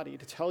of your body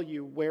to tell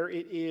you where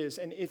it is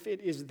and if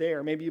it is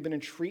there. Maybe you've been in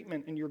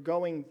treatment and you're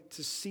going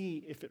to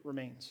see if it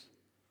remains.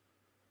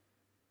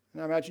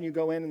 Now imagine you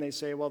go in and they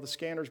say, well, the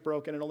scanner's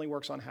broken. It only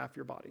works on half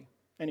your body.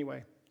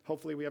 Anyway,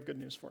 hopefully we have good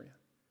news for you.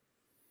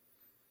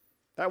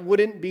 That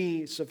wouldn't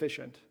be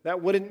sufficient.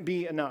 That wouldn't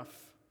be enough.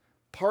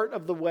 Part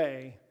of the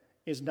way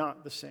is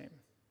not the same.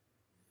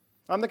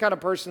 I'm the kind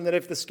of person that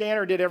if the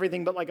scanner did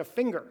everything but like a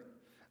finger,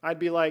 I'd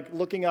be like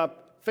looking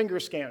up finger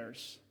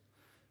scanners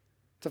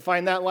to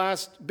find that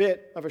last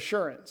bit of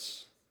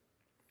assurance.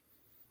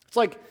 It's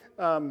like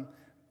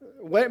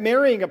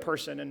marrying a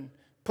person and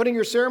putting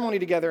your ceremony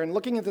together and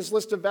looking at this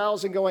list of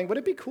vows and going, would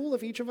it be cool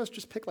if each of us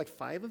just picked like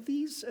 5 of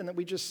these and that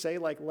we just say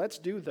like, let's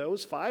do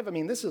those 5? I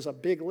mean, this is a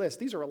big list.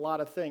 These are a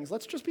lot of things.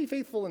 Let's just be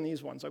faithful in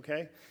these ones,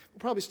 okay? We'll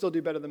probably still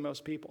do better than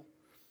most people.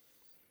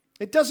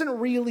 It doesn't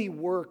really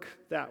work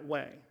that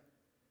way.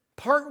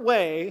 Part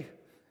way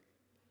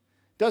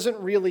doesn't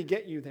really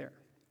get you there.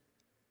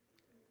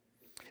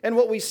 And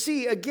what we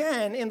see,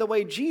 again, in the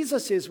way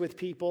Jesus is with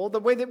people, the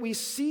way that we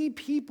see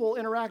people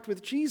interact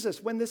with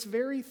Jesus when this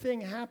very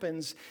thing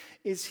happens,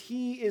 is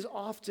he is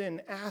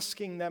often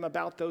asking them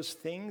about those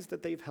things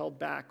that they've held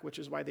back, which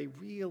is why they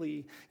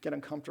really get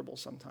uncomfortable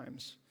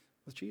sometimes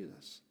with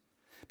Jesus.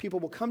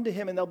 People will come to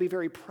him and they'll be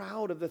very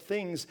proud of the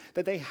things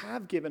that they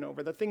have given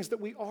over, the things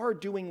that we are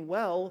doing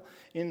well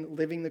in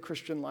living the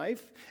Christian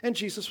life. And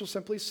Jesus will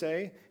simply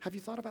say, have you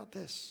thought about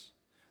this?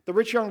 The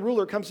rich young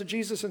ruler comes to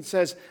Jesus and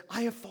says,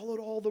 I have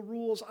followed all the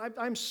rules.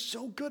 I'm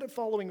so good at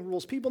following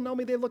rules. People know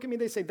me. They look at me.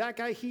 They say, that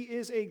guy, he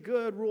is a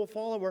good rule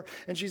follower.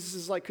 And Jesus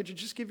is like, could you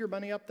just give your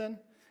money up then?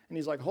 And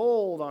he's like,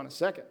 hold on a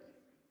second.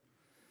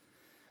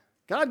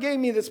 God gave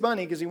me this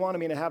money because he wanted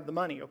me to have the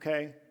money,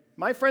 okay?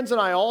 My friends and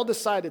I all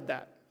decided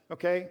that,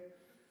 okay?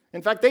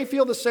 In fact, they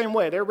feel the same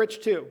way. They're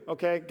rich too,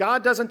 okay?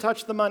 God doesn't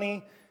touch the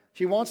money.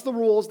 He wants the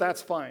rules.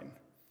 That's fine.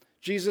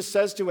 Jesus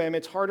says to him,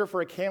 it's harder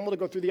for a camel to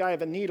go through the eye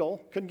of a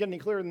needle. Couldn't get any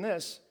clearer than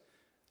this.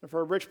 Than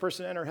for a rich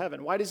person to enter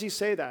heaven. Why does he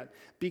say that?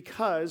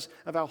 Because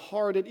of how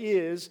hard it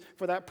is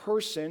for that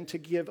person to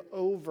give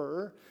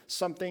over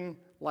something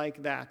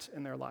like that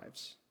in their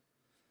lives.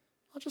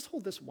 I'll just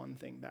hold this one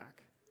thing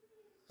back.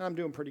 I'm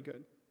doing pretty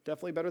good.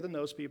 Definitely better than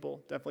those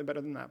people. Definitely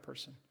better than that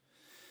person.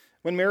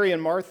 When Mary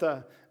and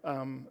Martha,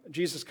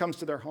 Jesus comes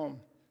to their home,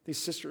 these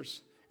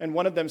sisters, and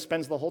one of them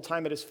spends the whole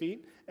time at his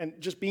feet and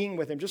just being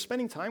with him, just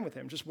spending time with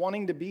him, just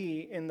wanting to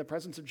be in the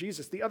presence of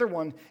Jesus. The other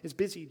one is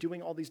busy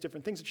doing all these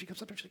different things. And she comes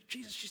up and she's like,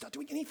 Jesus, she's not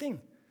doing anything.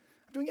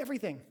 I'm doing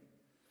everything.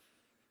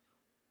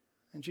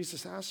 And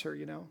Jesus asks her,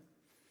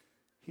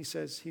 he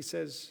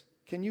says,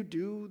 can you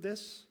do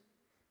this?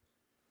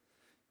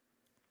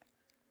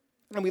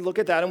 And we look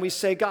at that and we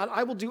say, God,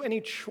 I will do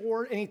any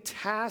chore, any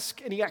task,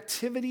 any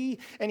activity,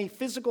 any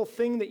physical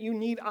thing that you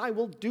need, I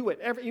will do it.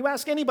 You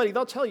ask anybody,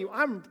 they'll tell you,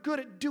 I'm good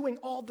at doing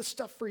all the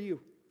stuff for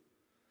you.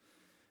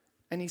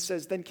 And he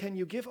says, then can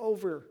you give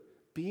over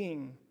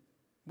being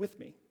with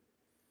me?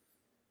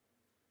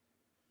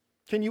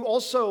 Can you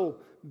also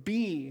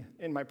be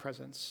in my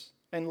presence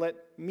and let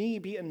me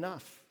be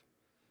enough?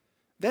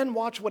 Then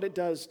watch what it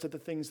does to the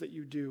things that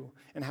you do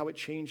and how it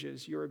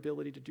changes your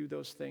ability to do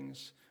those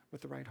things with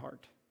the right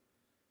heart.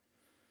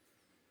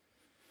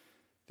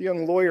 The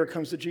young lawyer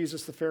comes to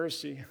Jesus, the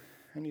Pharisee,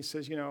 and he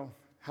says,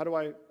 how do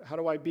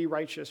I be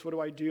righteous? What do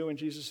I do? And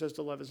Jesus says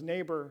to love his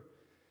neighbor.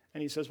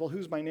 And he says, well,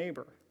 who's my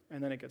neighbor?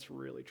 And then it gets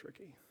really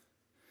tricky.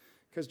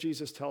 Because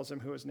Jesus tells him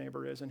who his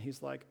neighbor is, and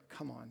he's like,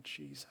 come on,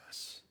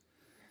 Jesus.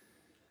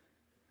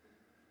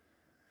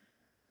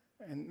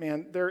 And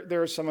man,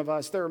 there are some of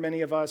us, there are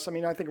many of us. I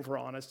mean, I think if we're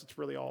honest, it's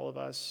really all of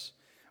us.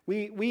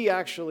 We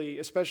actually,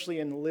 especially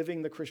in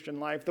living the Christian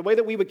life, the way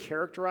that we would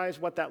characterize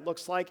what that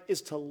looks like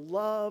is to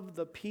love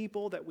the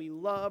people that we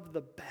love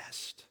the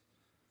best.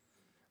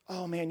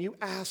 Oh man, you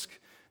ask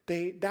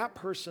that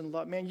person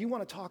love, man, you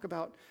want to talk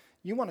about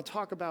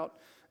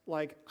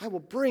like, I will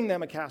bring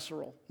them a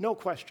casserole, no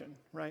question,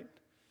 right?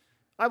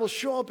 I will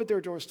show up at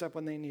their doorstep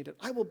when they need it.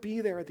 I will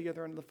be there at the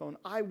other end of the phone.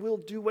 I will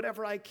do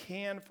whatever I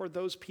can for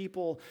those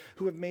people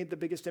who have made the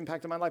biggest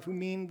impact in my life, who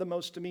mean the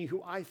most to me,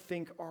 who I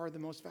think are the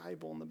most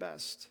valuable and the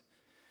best.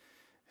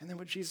 And then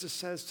what Jesus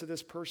says to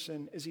this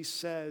person is he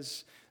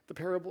says, the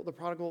parable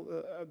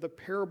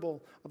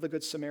of the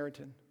Good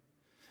Samaritan.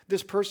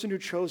 This person who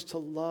chose to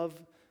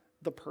love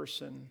the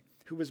person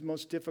who was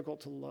most difficult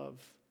to love,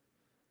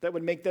 that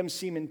would make them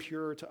seem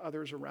impure to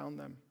others around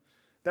them.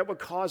 that would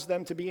cause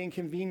them to be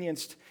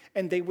inconvenienced,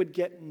 and they would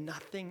get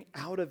nothing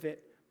out of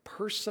it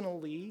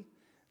personally,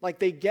 like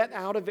they get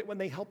out of it when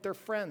they help their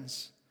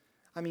friends.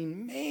 I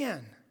mean,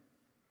 man,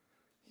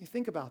 you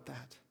think about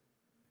that.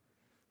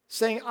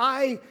 Saying,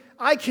 I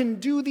can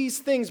do these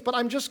things, but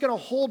I'm just going to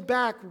hold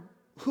back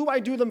who I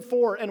do them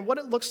for and what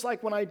it looks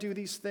like when I do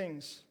these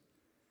things.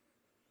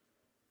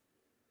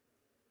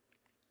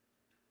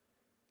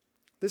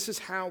 This is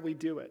how we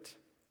do it.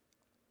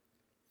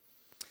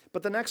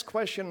 But the next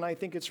question, and I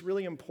think it's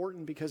really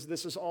important because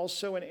this is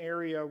also an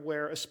area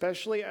where,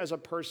 especially as a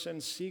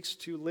person seeks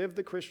to live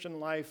the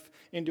Christian life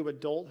into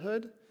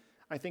adulthood,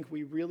 I think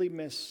we really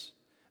miss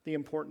the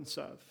importance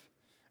of.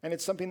 And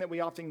it's something that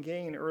we often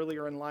gain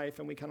earlier in life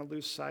and we kind of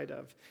lose sight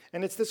of.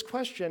 And it's this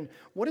question,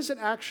 what does it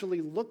actually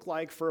look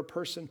like for a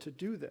person to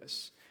do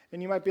this?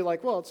 And you might be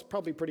like, well, it's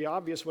probably pretty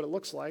obvious what it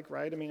looks like,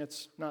 right? I mean,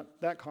 it's not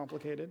that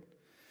complicated.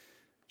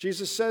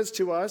 Jesus says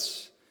to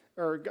us,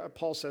 or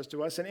Paul says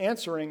to us, in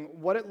answering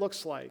what it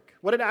looks like,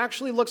 what it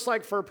actually looks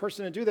like for a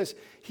person to do this,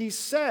 he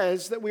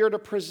says that we are to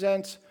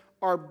present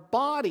our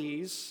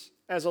bodies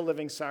as a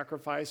living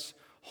sacrifice,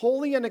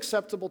 holy and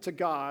acceptable to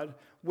God,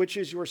 which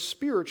is your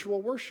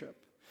spiritual worship.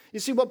 You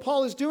see, what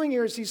Paul is doing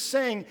here is he's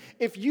saying,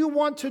 if you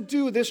want to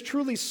do this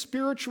truly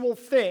spiritual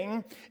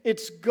thing,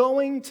 it's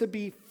going to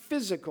be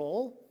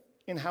physical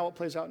in how it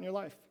plays out in your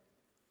life.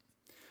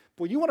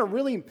 But you want to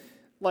really,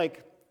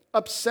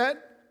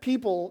 upset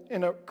people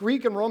in a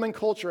Greek and Roman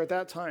culture at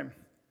that time.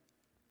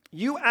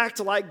 You act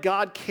like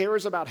God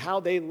cares about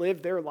how they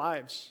live their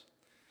lives.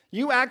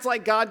 You act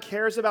like God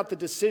cares about the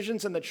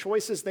decisions and the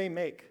choices they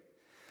make.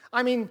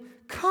 I mean,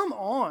 come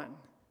on.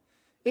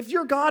 If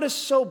your God is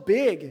so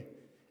big,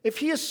 if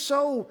he is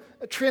so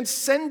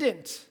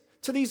transcendent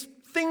to these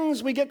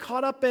things we get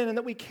caught up in and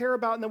that we care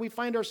about and that we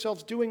find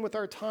ourselves doing with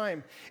our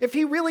time, if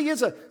he really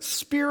is a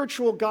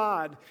spiritual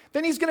God,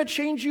 then he's going to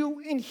change you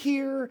in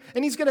here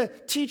and he's going to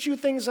teach you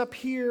things up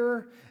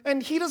here.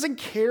 And he doesn't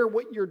care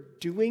what you're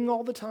doing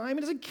all the time.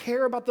 He doesn't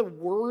care about the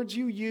words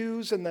you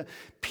use and the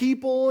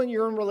people and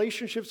you're in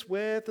relationships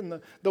with and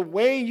the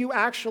way you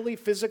actually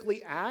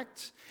physically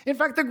act. In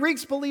fact, the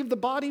Greeks believed the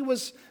body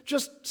was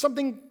just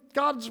something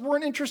gods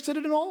weren't interested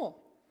in at all.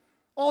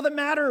 All that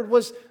mattered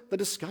was the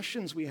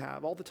discussions we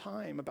have all the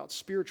time about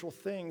spiritual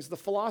things, the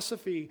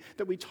philosophy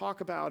that we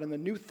talk about, and the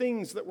new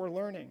things that we're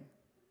learning.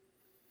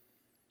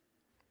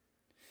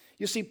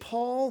 You see,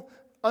 Paul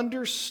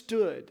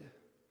understood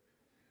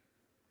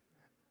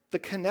the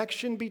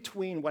connection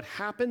between what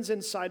happens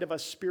inside of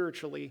us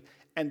spiritually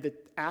and the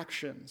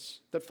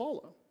actions that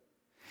follow.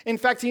 In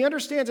fact, he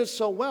understands it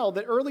so well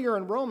that earlier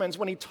in Romans,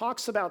 when he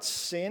talks about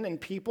sin and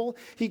people,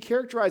 he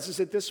characterizes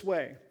it this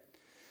way.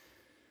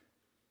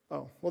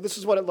 Oh, well, this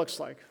is what it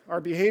looks like.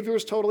 Our behavior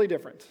is totally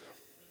different.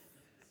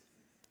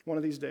 One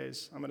of these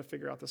days, I'm going to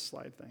figure out this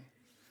slide thing.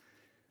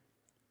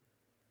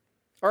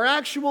 Our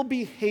actual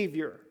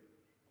behavior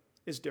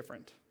is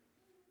different.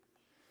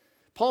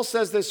 Paul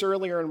says this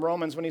earlier in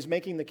Romans when he's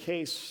making the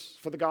case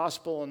for the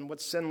gospel and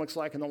what sin looks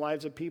like in the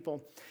lives of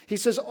people. He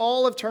says,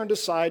 all have turned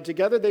aside.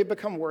 Together they've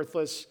become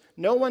worthless.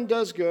 No one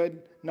does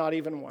good, not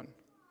even one.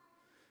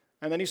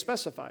 And then he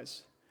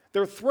specifies,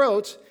 their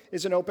throat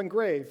is an open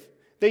grave.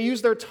 They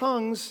use their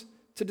tongues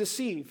to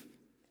deceive.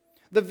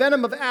 The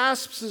venom of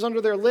asps is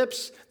under their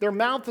lips. Their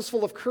mouth is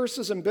full of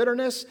curses and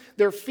bitterness.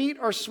 Their feet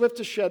are swift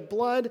to shed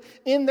blood.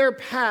 In their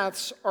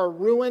paths are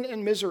ruin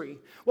and misery.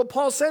 What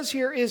Paul says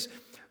here is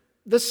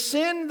the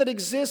sin that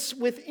exists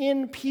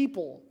within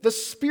people, the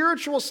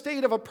spiritual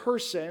state of a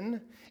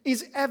person,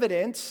 is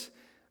evident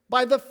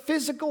by the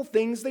physical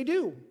things they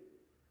do.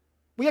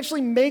 We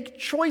actually make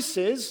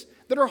choices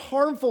that are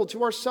harmful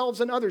to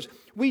ourselves and others.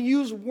 We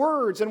use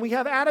words and we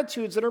have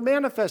attitudes that are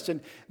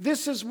manifested.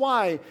 This is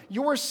why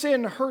your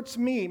sin hurts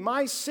me.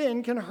 My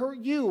sin can hurt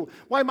you.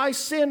 Why my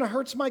sin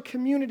hurts my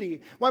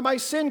community. Why my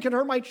sin can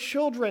hurt my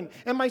children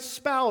and my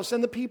spouse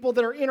and the people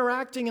that are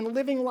interacting and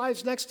living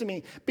lives next to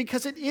me.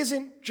 Because it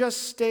isn't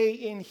just stay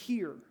in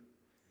here.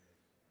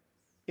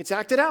 It's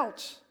acted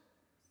out.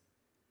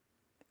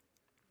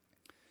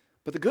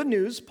 But the good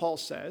news, Paul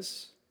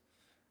says,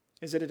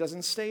 is that it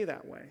doesn't stay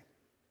that way.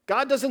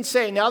 God doesn't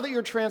say, now that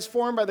you're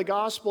transformed by the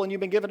gospel and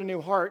you've been given a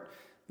new heart,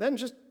 then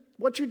just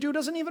what you do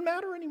doesn't even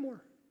matter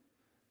anymore.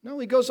 No,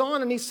 he goes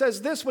on and he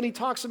says this when he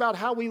talks about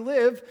how we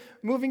live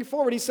moving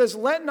forward. He says,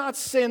 let not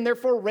sin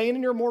therefore reign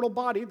in your mortal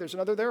body. There's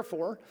another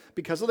therefore.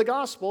 Because of the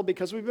gospel,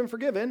 because we've been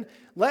forgiven,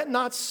 let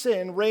not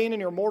sin reign in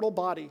your mortal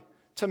body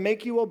to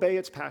make you obey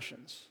its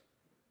passions.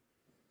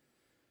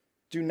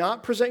 Do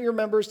not present your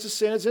members to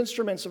sin as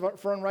instruments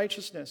for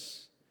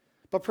unrighteousness,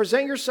 but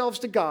present yourselves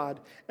to God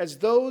as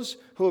those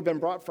who have been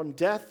brought from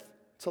death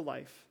to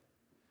life,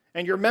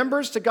 and your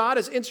members to God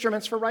as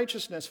instruments for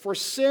righteousness. For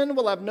sin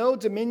will have no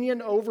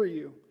dominion over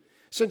you,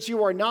 since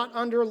you are not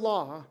under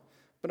law,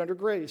 but under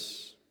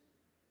grace.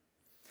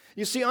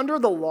 You see, under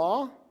the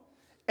law,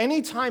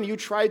 anytime you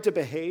tried to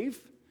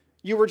behave,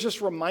 you were just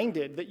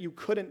reminded that you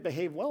couldn't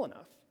behave well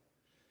enough.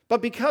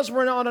 But because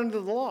we're not under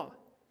the law,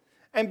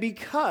 and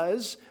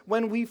because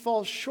when we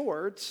fall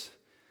short,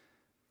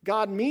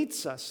 God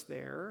meets us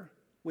there,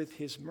 with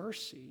his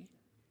mercy,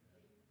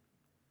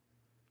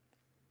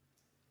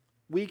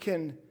 we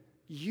can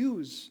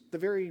use the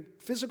very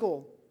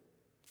physical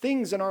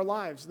things in our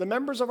lives, the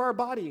members of our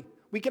body.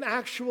 We can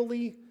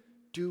actually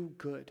do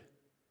good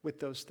with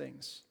those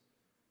things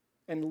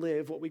and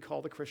live what we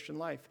call the Christian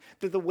life.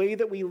 That the way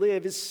that we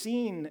live is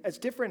seen as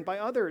different by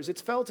others.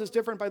 It's felt as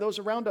different by those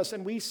around us,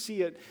 and we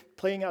see it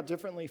playing out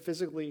differently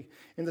physically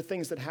in the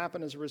things that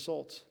happen as a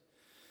result.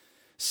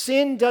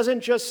 Sin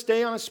doesn't just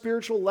stay on a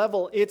spiritual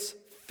level. It's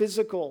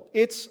physical.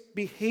 It's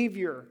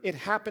behavior. It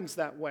happens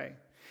that way.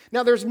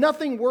 Now, there's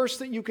nothing worse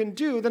that you can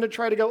do than to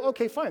try to go,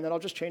 okay, fine, then I'll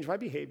just change my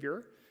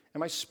behavior, and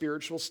my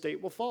spiritual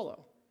state will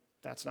follow.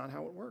 That's not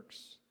how it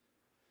works.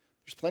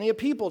 There's plenty of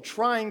people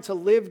trying to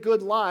live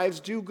good lives,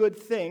 do good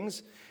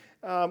things,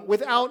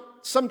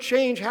 without some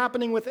change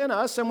happening within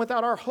us and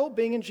without our hope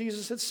being in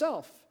Jesus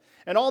itself.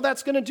 And all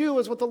that's going to do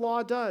is what the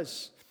law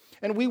does.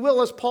 And we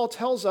will, as Paul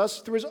tells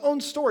us through his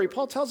own story.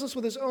 Paul tells us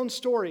with his own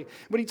story.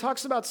 When he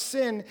talks about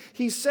sin,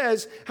 he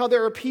says how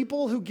there are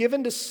people who give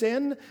into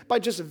sin by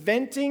just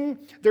venting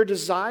their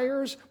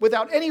desires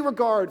without any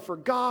regard for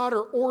God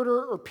or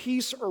order or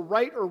peace or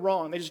right or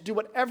wrong. They just do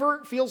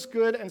whatever feels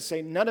good and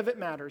say none of it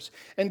matters.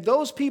 And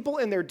those people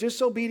in their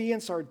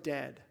disobedience are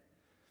dead.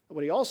 But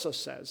what he also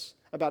says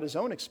about his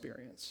own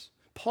experience,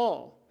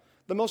 Paul,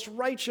 the most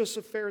righteous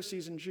of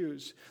Pharisees and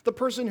Jews, the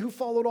person who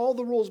followed all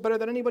the rules better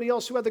than anybody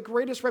else, who had the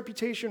greatest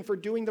reputation for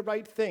doing the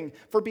right thing,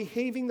 for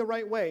behaving the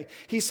right way.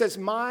 He says,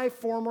 my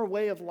former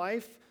way of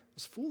life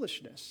was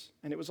foolishness,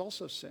 and it was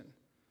also sin.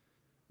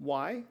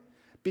 Why?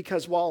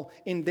 Because while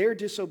in their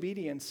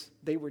disobedience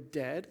they were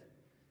dead,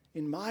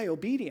 in my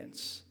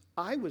obedience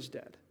I was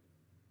dead.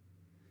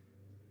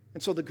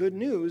 And so the good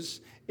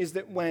news is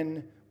that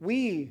when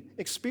we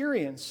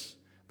experience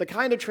the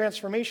kind of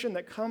transformation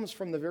that comes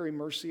from the very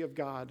mercy of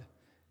God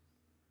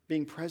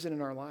being present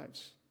in our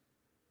lives,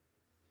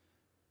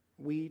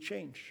 we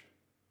change.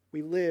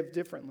 We live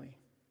differently.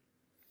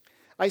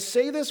 I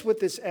say this with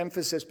this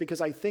emphasis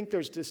because I think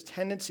there's this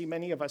tendency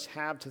many of us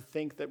have to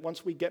think that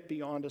once we get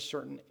beyond a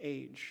certain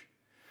age,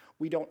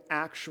 we don't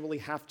actually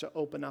have to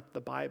open up the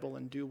Bible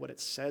and do what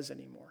it says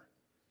anymore.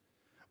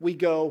 We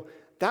go,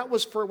 that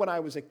was for when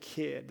I was a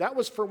kid. That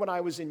was for when I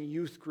was in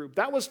youth group.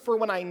 That was for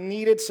when I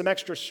needed some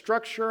extra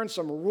structure and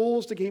some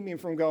rules to keep me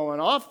from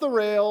going off the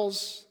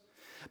rails.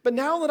 But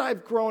now that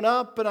I've grown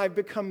up and I've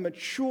become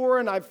mature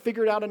and I've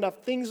figured out enough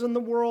things in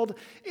the world,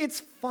 it's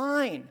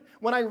fine.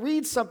 When I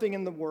read something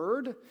in the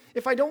Word,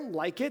 if I don't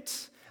like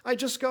it, I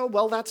just go,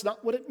 well, that's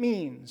not what it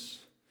means.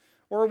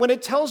 Or when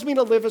it tells me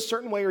to live a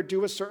certain way or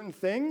do a certain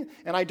thing,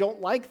 and I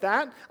don't like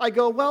that, I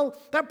go, well,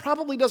 that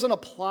probably doesn't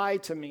apply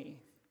to me.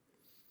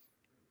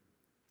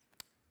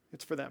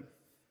 It's for them.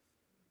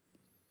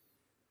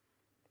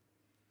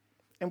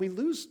 And we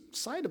lose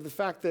sight of the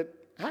fact that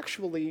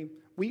actually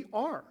we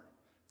are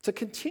to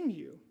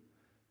continue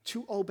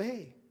to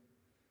obey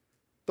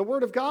the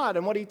Word of God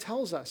and what He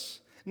tells us,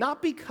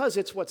 not because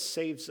it's what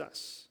saves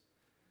us,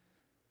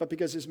 but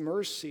because His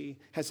mercy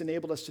has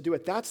enabled us to do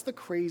it. That's the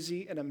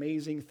crazy and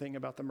amazing thing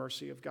about the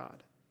mercy of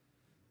God.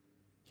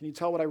 Can you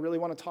tell what I really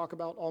want to talk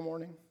about all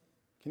morning?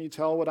 Can you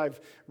tell what I've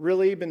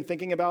really been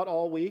thinking about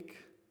all week?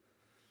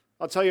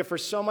 I'll tell you, for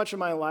so much of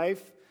my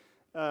life,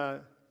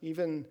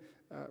 even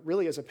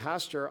really as a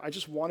pastor, I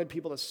just wanted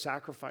people to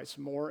sacrifice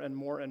more and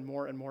more and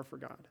more and more for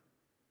God.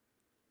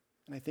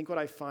 And I think what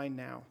I find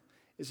now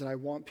is that I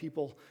want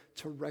people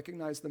to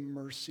recognize the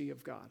mercy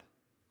of God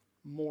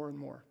more and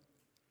more.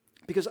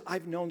 Because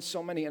I've known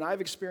so many, and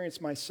I've experienced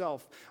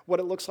myself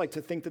what it looks like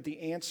to think that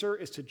the answer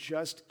is to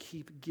just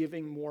keep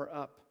giving more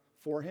up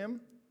for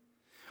Him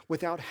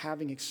without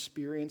having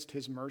experienced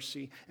His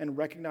mercy and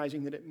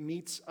recognizing that it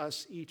meets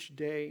us each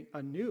day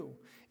anew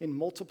in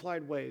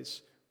multiplied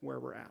ways where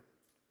we're at.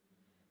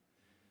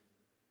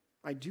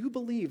 I do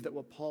believe that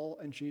what Paul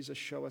and Jesus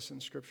show us in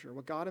Scripture,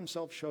 what God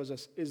Himself shows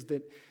us, is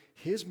that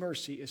His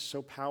mercy is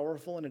so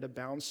powerful and it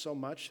abounds so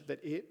much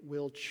that it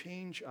will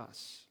change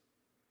us.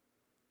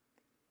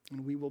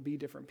 And we will be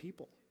different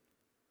people.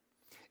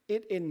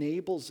 It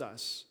enables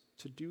us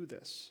to do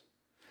this.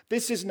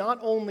 This is not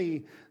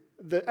only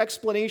the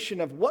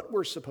explanation of what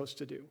we're supposed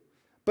to do,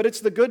 but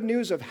it's the good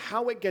news of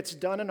how it gets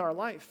done in our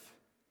life.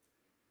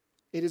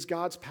 It is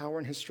God's power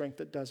and His strength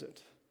that does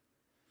it.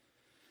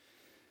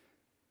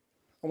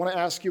 I want to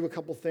ask you a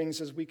couple things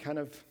as we kind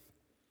of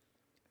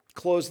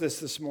close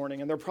this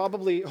morning. And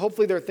hopefully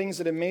there are things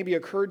that have maybe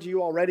occurred to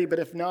you already, but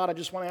if not, I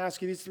just want to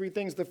ask you these three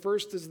things. The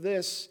first is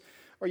this: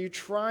 are you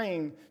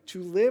trying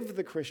to live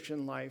the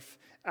Christian life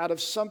out of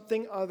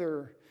something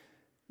other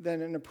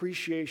than an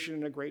appreciation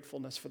and a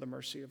gratefulness for the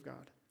mercy of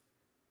God?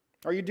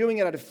 Are you doing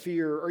it out of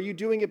fear? Are you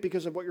doing it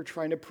because of what you're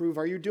trying to prove?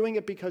 Are you doing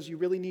it because you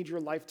really need your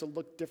life to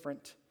look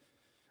different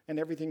and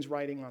everything's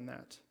riding on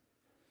that?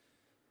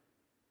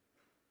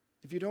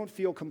 If you don't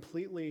feel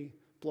completely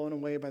blown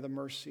away by the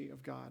mercy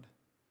of God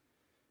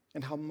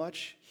and how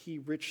much He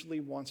richly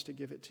wants to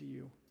give it to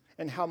you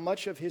and how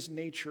much of His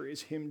nature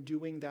is Him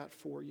doing that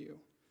for you,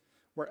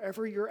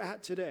 wherever you're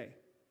at today,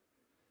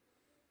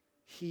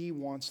 He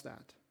wants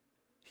that.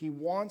 He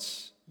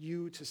wants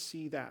you to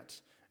see that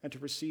and to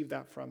receive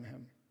that from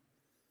him.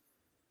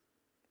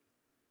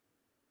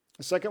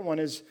 The second one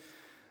is,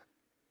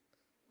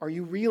 are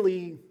you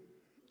really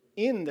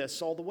in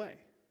this all the way?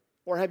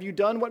 Or have you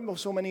done what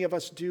so many of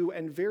us do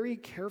and very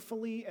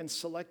carefully and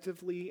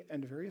selectively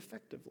and very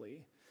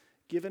effectively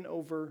given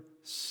over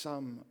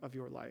some of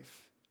your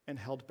life and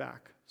held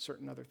back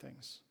certain other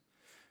things?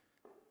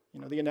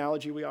 You know, the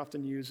analogy we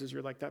often use is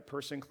you're like that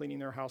person cleaning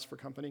their house for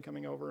company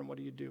coming over, and what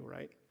do,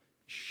 right?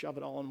 You shove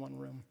it all in one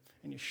room,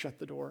 and you shut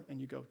the door,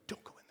 and you go,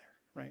 don't go in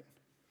there, right?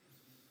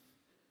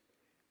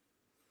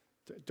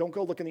 Don't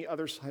go look in the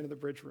other side of the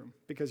bridge room,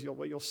 because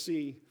what you'll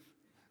see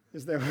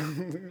is that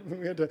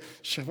we had to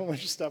shove a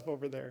bunch of stuff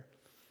over there.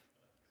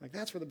 Like,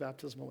 that's where the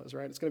baptismal is,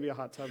 right? It's going to be a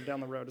hot tub down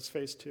the road. It's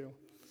phase 2.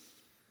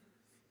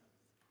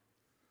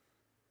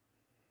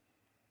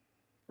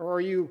 Or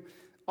are you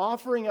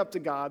offering up to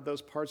God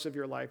those parts of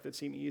your life that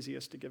seem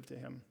easiest to give to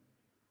him,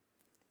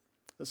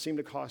 that seem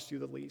to cost you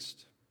the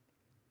least?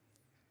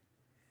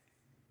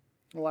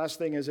 The last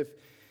thing is,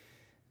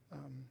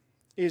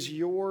 is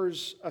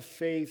yours a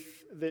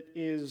faith that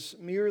is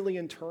merely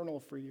internal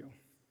for you?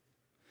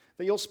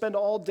 That you'll spend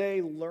all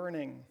day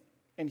learning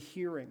and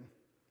hearing,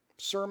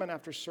 sermon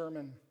after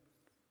sermon,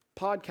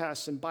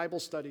 podcasts and Bible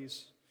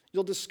studies.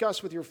 You'll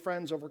discuss with your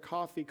friends over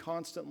coffee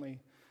constantly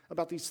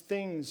about these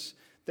things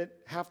that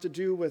have to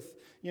do with,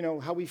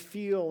 how we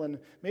feel and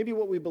maybe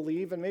what we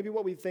believe and maybe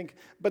what we think,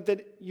 but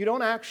that you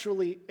don't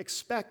actually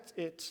expect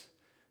it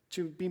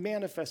to be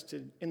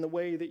manifested in the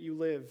way that you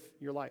live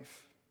your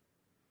life.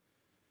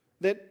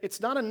 That it's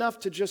not enough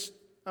to just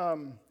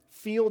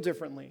feel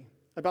differently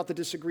about the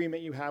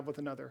disagreement you have with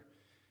another.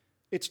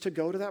 It's to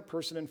go to that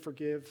person and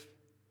forgive,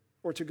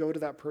 or to go to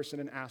that person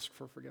and ask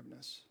for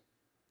forgiveness.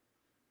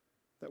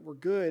 That we're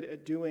good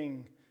at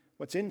doing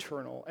what's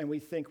internal, and we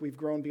think we've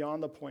grown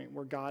beyond the point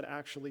where God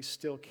actually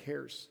still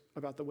cares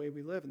about the way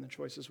we live and the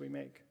choices we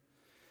make.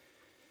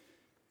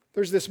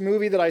 There's this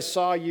movie that I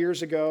saw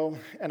years ago,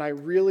 and I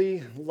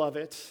really love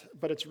it,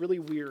 but it's really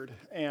weird.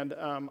 And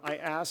I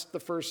asked the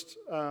first,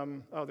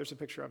 there's a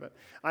picture of it.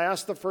 I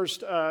asked the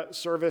first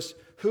service,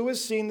 who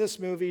has seen this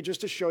movie, just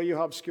to show you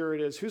how obscure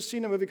it is. Who's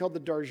seen a movie called The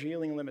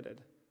Darjeeling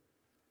Limited?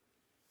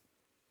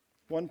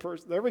 One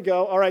person, there we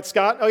go. All right,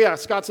 Scott. Oh yeah,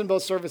 Scott's in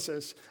both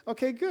services.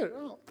 Okay, good.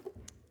 Oh,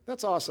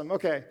 that's awesome.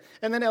 Okay.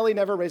 And then Ellie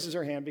never raises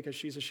her hand because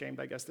she's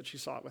ashamed, I guess, that she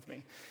saw it with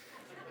me.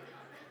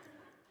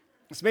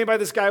 It's made by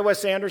this guy,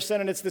 Wes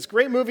Anderson, and it's this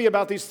great movie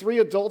about these 3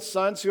 adult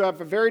sons who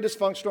have a very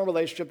dysfunctional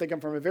relationship. They come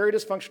from a very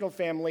dysfunctional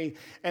family,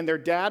 and their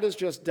dad has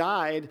just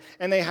died,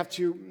 and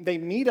they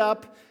meet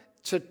up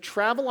to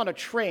travel on a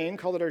train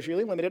called the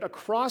Darjeeling Limited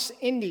across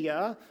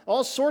India.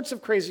 All sorts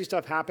of crazy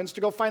stuff happens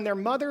to go find their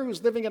mother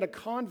who's living in a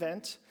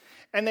convent,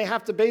 and they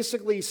have to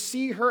basically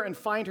see her and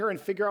find her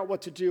and figure out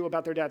what to do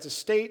about their dad's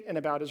estate and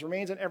about his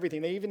remains and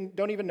everything. They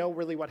don't even know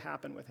really what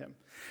happened with him.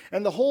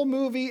 And the whole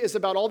movie is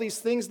about all these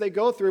things they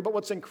go through, but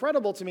what's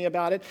incredible to me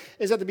about it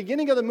is at the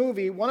beginning of the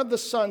movie, one of the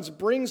sons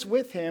brings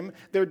with him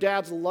their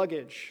dad's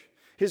luggage,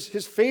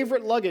 his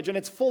favorite luggage, and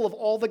it's full of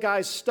all the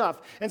guy's stuff.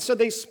 And so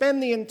they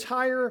spend the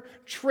entire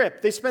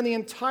trip, they spend the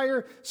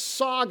entire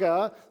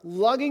saga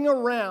lugging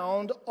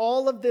around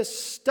all of this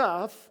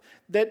stuff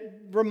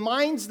that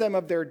reminds them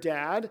of their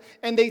dad,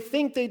 and they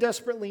think they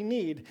desperately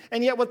need.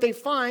 And yet what they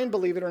find,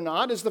 believe it or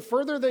not, is the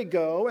further they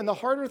go and the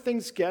harder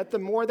things get, the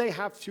more they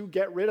have to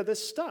get rid of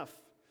this stuff.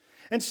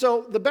 And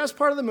so the best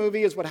part of the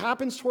movie is what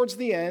happens towards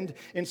the end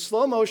in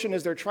slow motion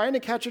as they're trying to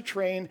catch a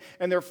train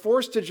and they're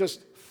forced to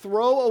just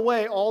throw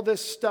away all this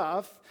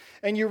stuff.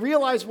 And you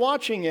realize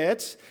watching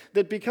it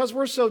that because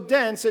we're so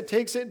dense, it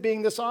takes it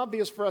being this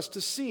obvious for us to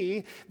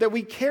see that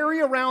we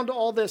carry around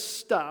all this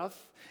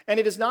stuff. And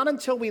it is not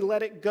until we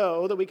let it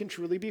go that we can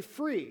truly be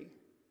free.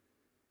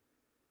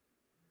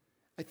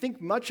 I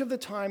think much of the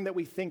time that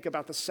we think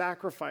about the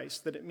sacrifice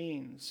that it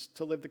means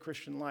to live the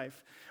Christian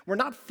life, we're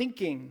not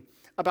thinking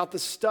about the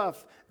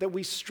stuff that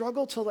we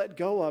struggle to let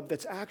go of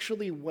that's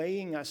actually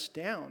weighing us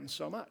down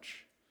so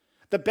much.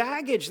 The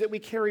baggage that we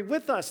carry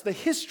with us, the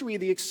history,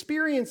 the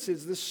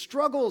experiences, the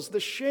struggles, the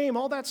shame,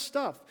 all that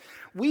stuff.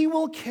 We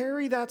will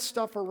carry that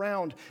stuff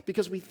around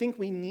because we think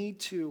we need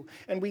to,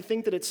 and we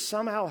think that it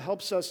somehow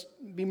helps us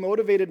be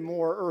motivated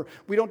more, or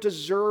we don't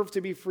deserve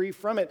to be free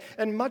from it.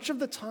 And much of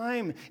the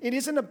time, it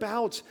isn't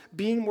about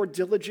being more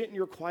diligent in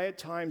your quiet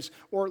times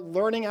or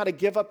learning how to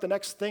give up the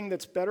next thing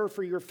that's better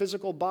for your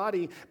physical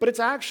body, but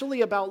it's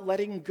actually about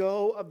letting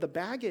go of the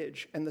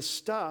baggage and the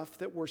stuff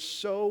that we're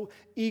so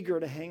eager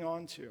to hang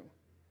on to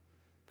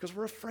because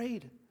we're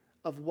afraid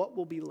of what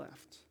will be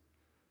left.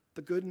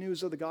 The good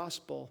news of the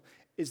gospel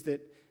is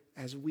that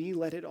as we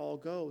let it all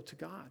go to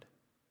God,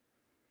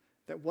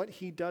 that what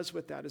he does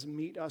with that is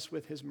meet us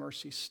with his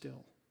mercy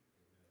still.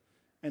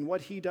 And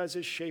what he does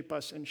is shape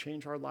us and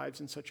change our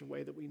lives in such a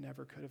way that we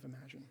never could have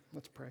imagined.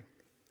 Let's pray.